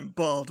everyone knows I'm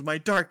bald. My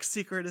dark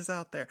secret is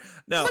out there.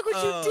 No, look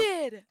what you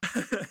did.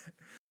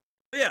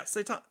 Yeah,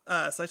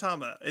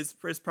 Saitama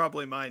is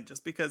probably mine,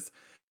 just because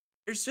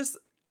there's just,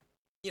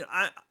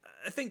 I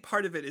think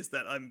part of it is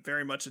that I'm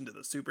very much into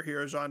the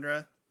superhero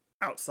genre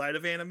outside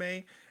of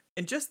anime,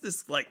 and just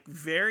this like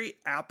very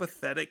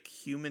apathetic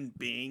human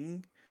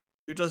being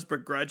who just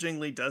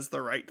begrudgingly does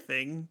the right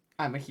thing.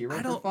 I'm a hero I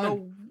for don't fun.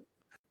 know.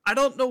 I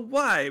don't know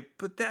why,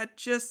 but that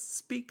just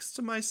speaks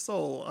to my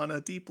soul on a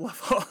deep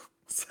level.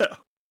 So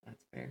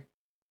That's fair.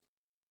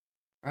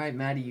 All right,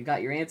 Maddie, you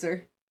got your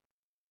answer?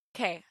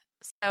 Okay,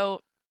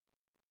 so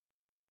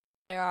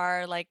there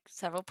are like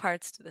several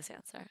parts to this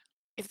answer.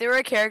 If there were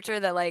a character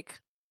that like,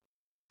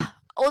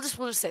 we'll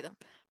just say them.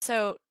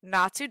 So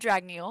Natsu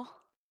Dragneel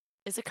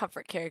is a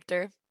comfort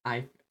character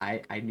I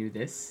knew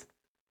this.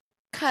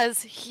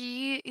 because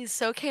he is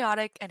so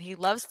chaotic and he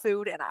loves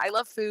food and I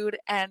love food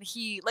and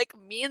he like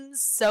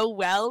means so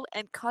well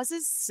and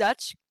causes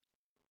such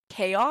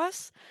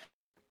chaos,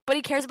 but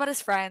he cares about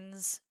his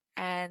friends,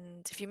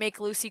 and if you make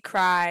Lucy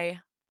cry,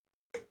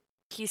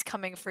 he's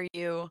coming for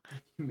you.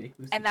 You make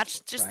Lucy And that's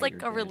just cry,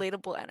 like you're a dead.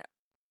 relatable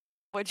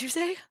What'd you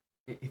say?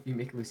 If you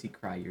make Lucy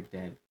cry, you're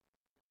dead.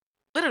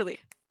 Literally.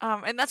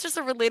 And that's just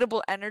a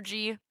relatable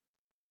energy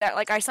that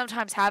like I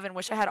sometimes have and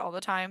wish I had all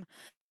the time.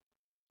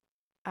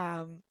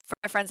 For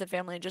my friends and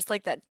family, and just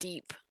like that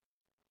deep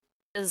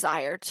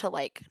desire to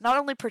like not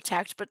only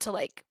protect but to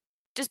like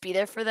just be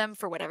there for them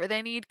for whatever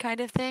they need kind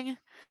of thing.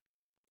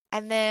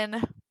 And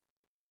then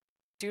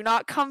do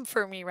not come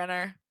for me,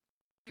 Renner.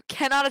 You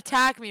cannot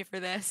attack me for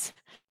this.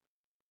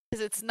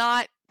 Because it's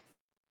not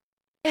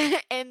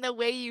in the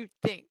way you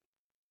think.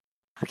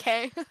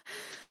 Okay?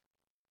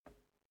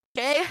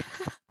 Okay?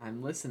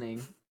 I'm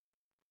listening.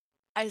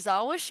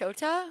 Aizawa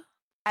Shota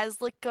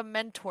as like a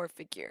mentor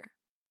figure.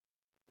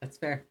 That's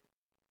fair.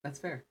 That's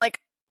fair. Like,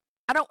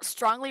 I don't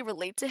strongly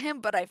relate to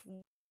him, but I've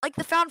like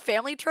the found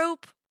family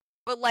trope,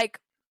 but like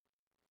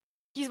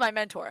he's my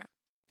mentor.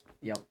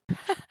 Yep.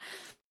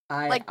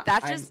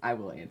 I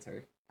will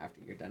answer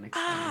after you're done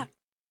explaining.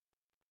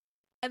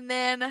 And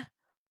then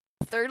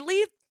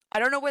thirdly, I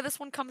don't know where this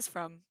one comes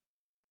from,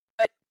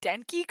 but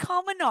Denki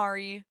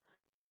Kaminari.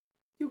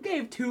 You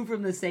gave two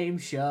from the same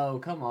show.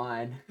 Come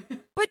on.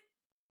 But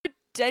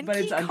Denki But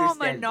it's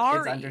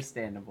Kaminari.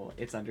 understandable.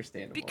 It's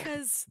understandable.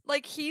 Because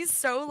like he's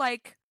so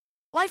like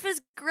life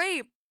is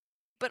great,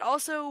 but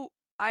also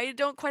I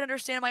don't quite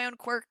understand my own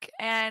quirk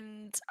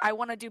and I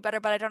want to do better,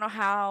 but I don't know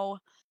how.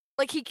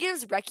 Like he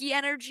gives Reki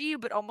energy,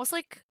 but almost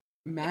like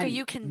Maddie,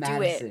 you can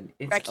Madison, do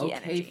it. It's Reki okay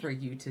energy. for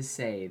you to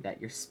say that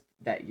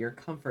your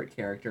comfort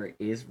character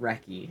is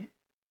Reki.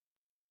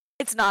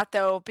 It's not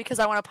though, because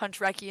I want to punch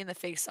Reki in the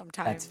face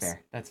sometimes.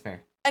 That's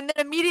fair. And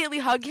then immediately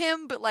hug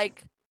him, but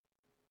like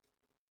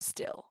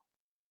still.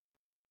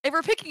 If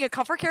we're picking a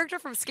comfort character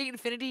from Skate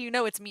Infinity, you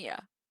know it's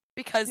Mia.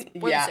 Because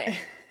we're the same.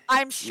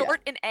 I'm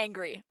short and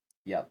angry.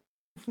 Yep.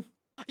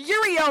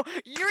 Yurio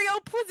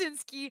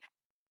Płazinski.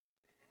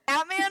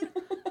 That man,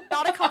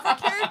 not a comfort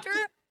character.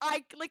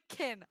 I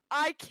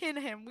kin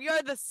him. We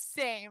are the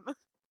same.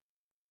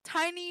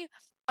 Tiny,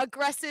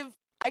 aggressive.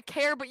 I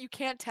care, but you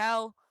can't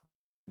tell.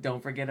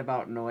 Don't forget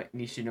about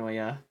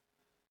Nishinoya.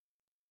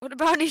 What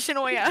about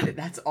Nishinoya?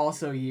 That's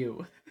also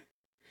you.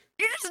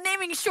 You're just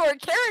naming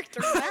short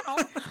characters now.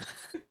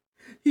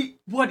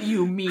 What do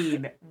you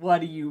mean? What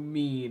do you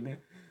mean?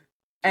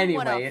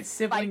 Anyway, it's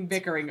sibling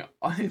bickering.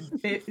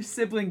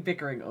 Sibling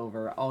bickering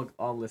over.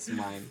 I'll list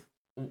mine.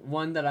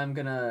 One that I'm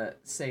gonna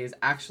say is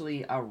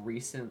actually a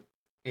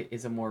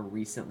more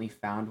recently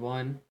found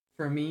one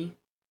for me,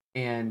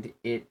 and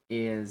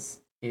it's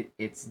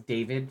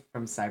David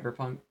from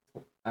Cyberpunk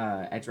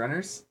Edge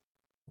Runners.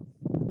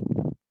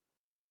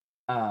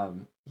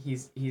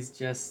 He's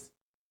just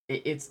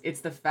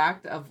it's the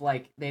fact of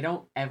like they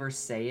don't ever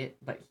say it,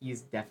 but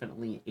he's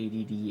definitely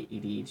ADD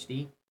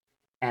ADHD,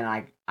 and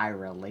I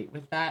relate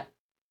with that,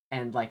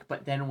 and like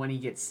but then when he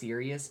gets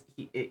serious,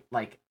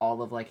 like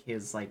all of like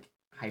his like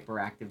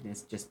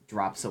hyperactiveness just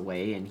drops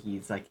away and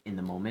he's like in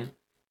the moment,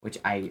 which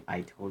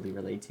I totally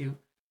relate to.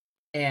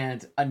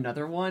 And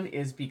another one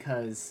is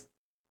because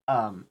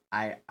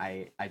I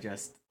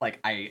just like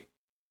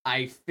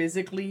I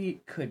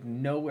physically could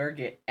nowhere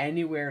get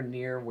anywhere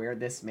near where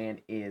this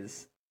man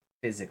is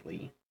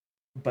physically,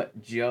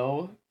 but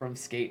Joe from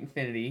Skate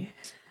Infinity,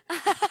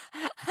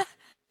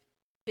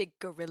 big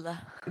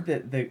gorilla,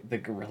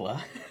 the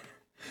gorilla.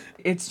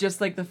 It's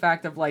just like the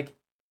fact of like,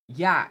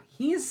 yeah,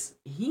 he's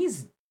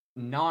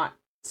not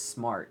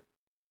smart,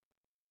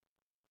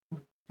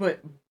 but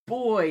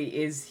boy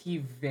is he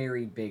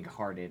very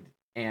big-hearted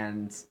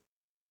and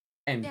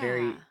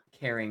very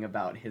caring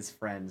about his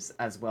friends,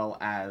 as well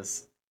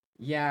as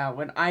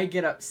when I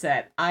get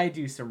upset I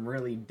do some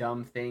really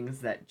dumb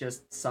things that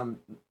just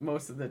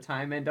most of the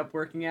time end up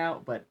working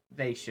out, but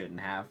they shouldn't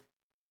have.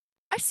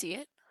 I see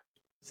it.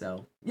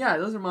 So yeah,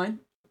 those are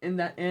mine. And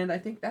I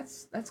think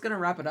that's gonna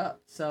wrap it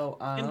up. So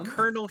and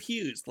Colonel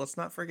Hughes, let's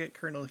not forget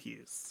Colonel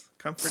Hughes,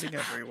 comforting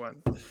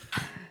everyone.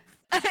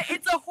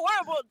 It's a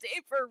horrible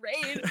day for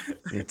rain.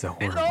 It's a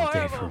horrible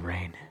day for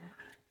rain.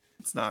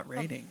 It's not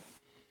raining.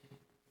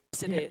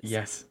 Yes, it is.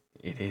 Yes,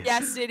 it is.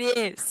 Yes, it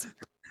is.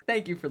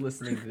 Thank you for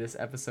listening to this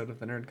episode of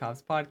the Nerd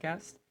Cops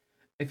podcast.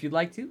 If you'd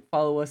like to,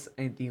 follow us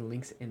at the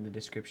links in the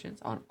descriptions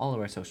on all of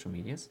our social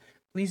medias.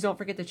 Please don't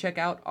forget to check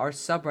out our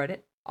subreddit,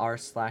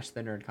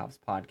 r/the Nerd Cops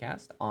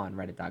podcast on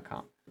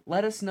reddit.com.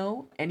 let us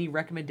know any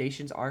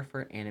recommendations are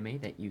for anime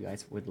that you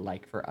guys would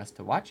like for us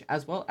to watch,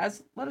 as well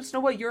as let us know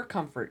what your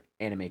comfort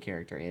anime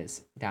character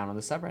is down on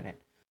the subreddit.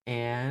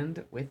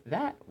 And with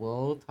that,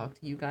 we'll talk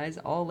to you guys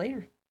all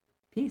later.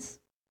 Peace.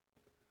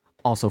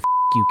 Also,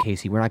 you,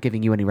 Casey. We're not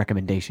giving you any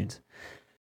recommendations.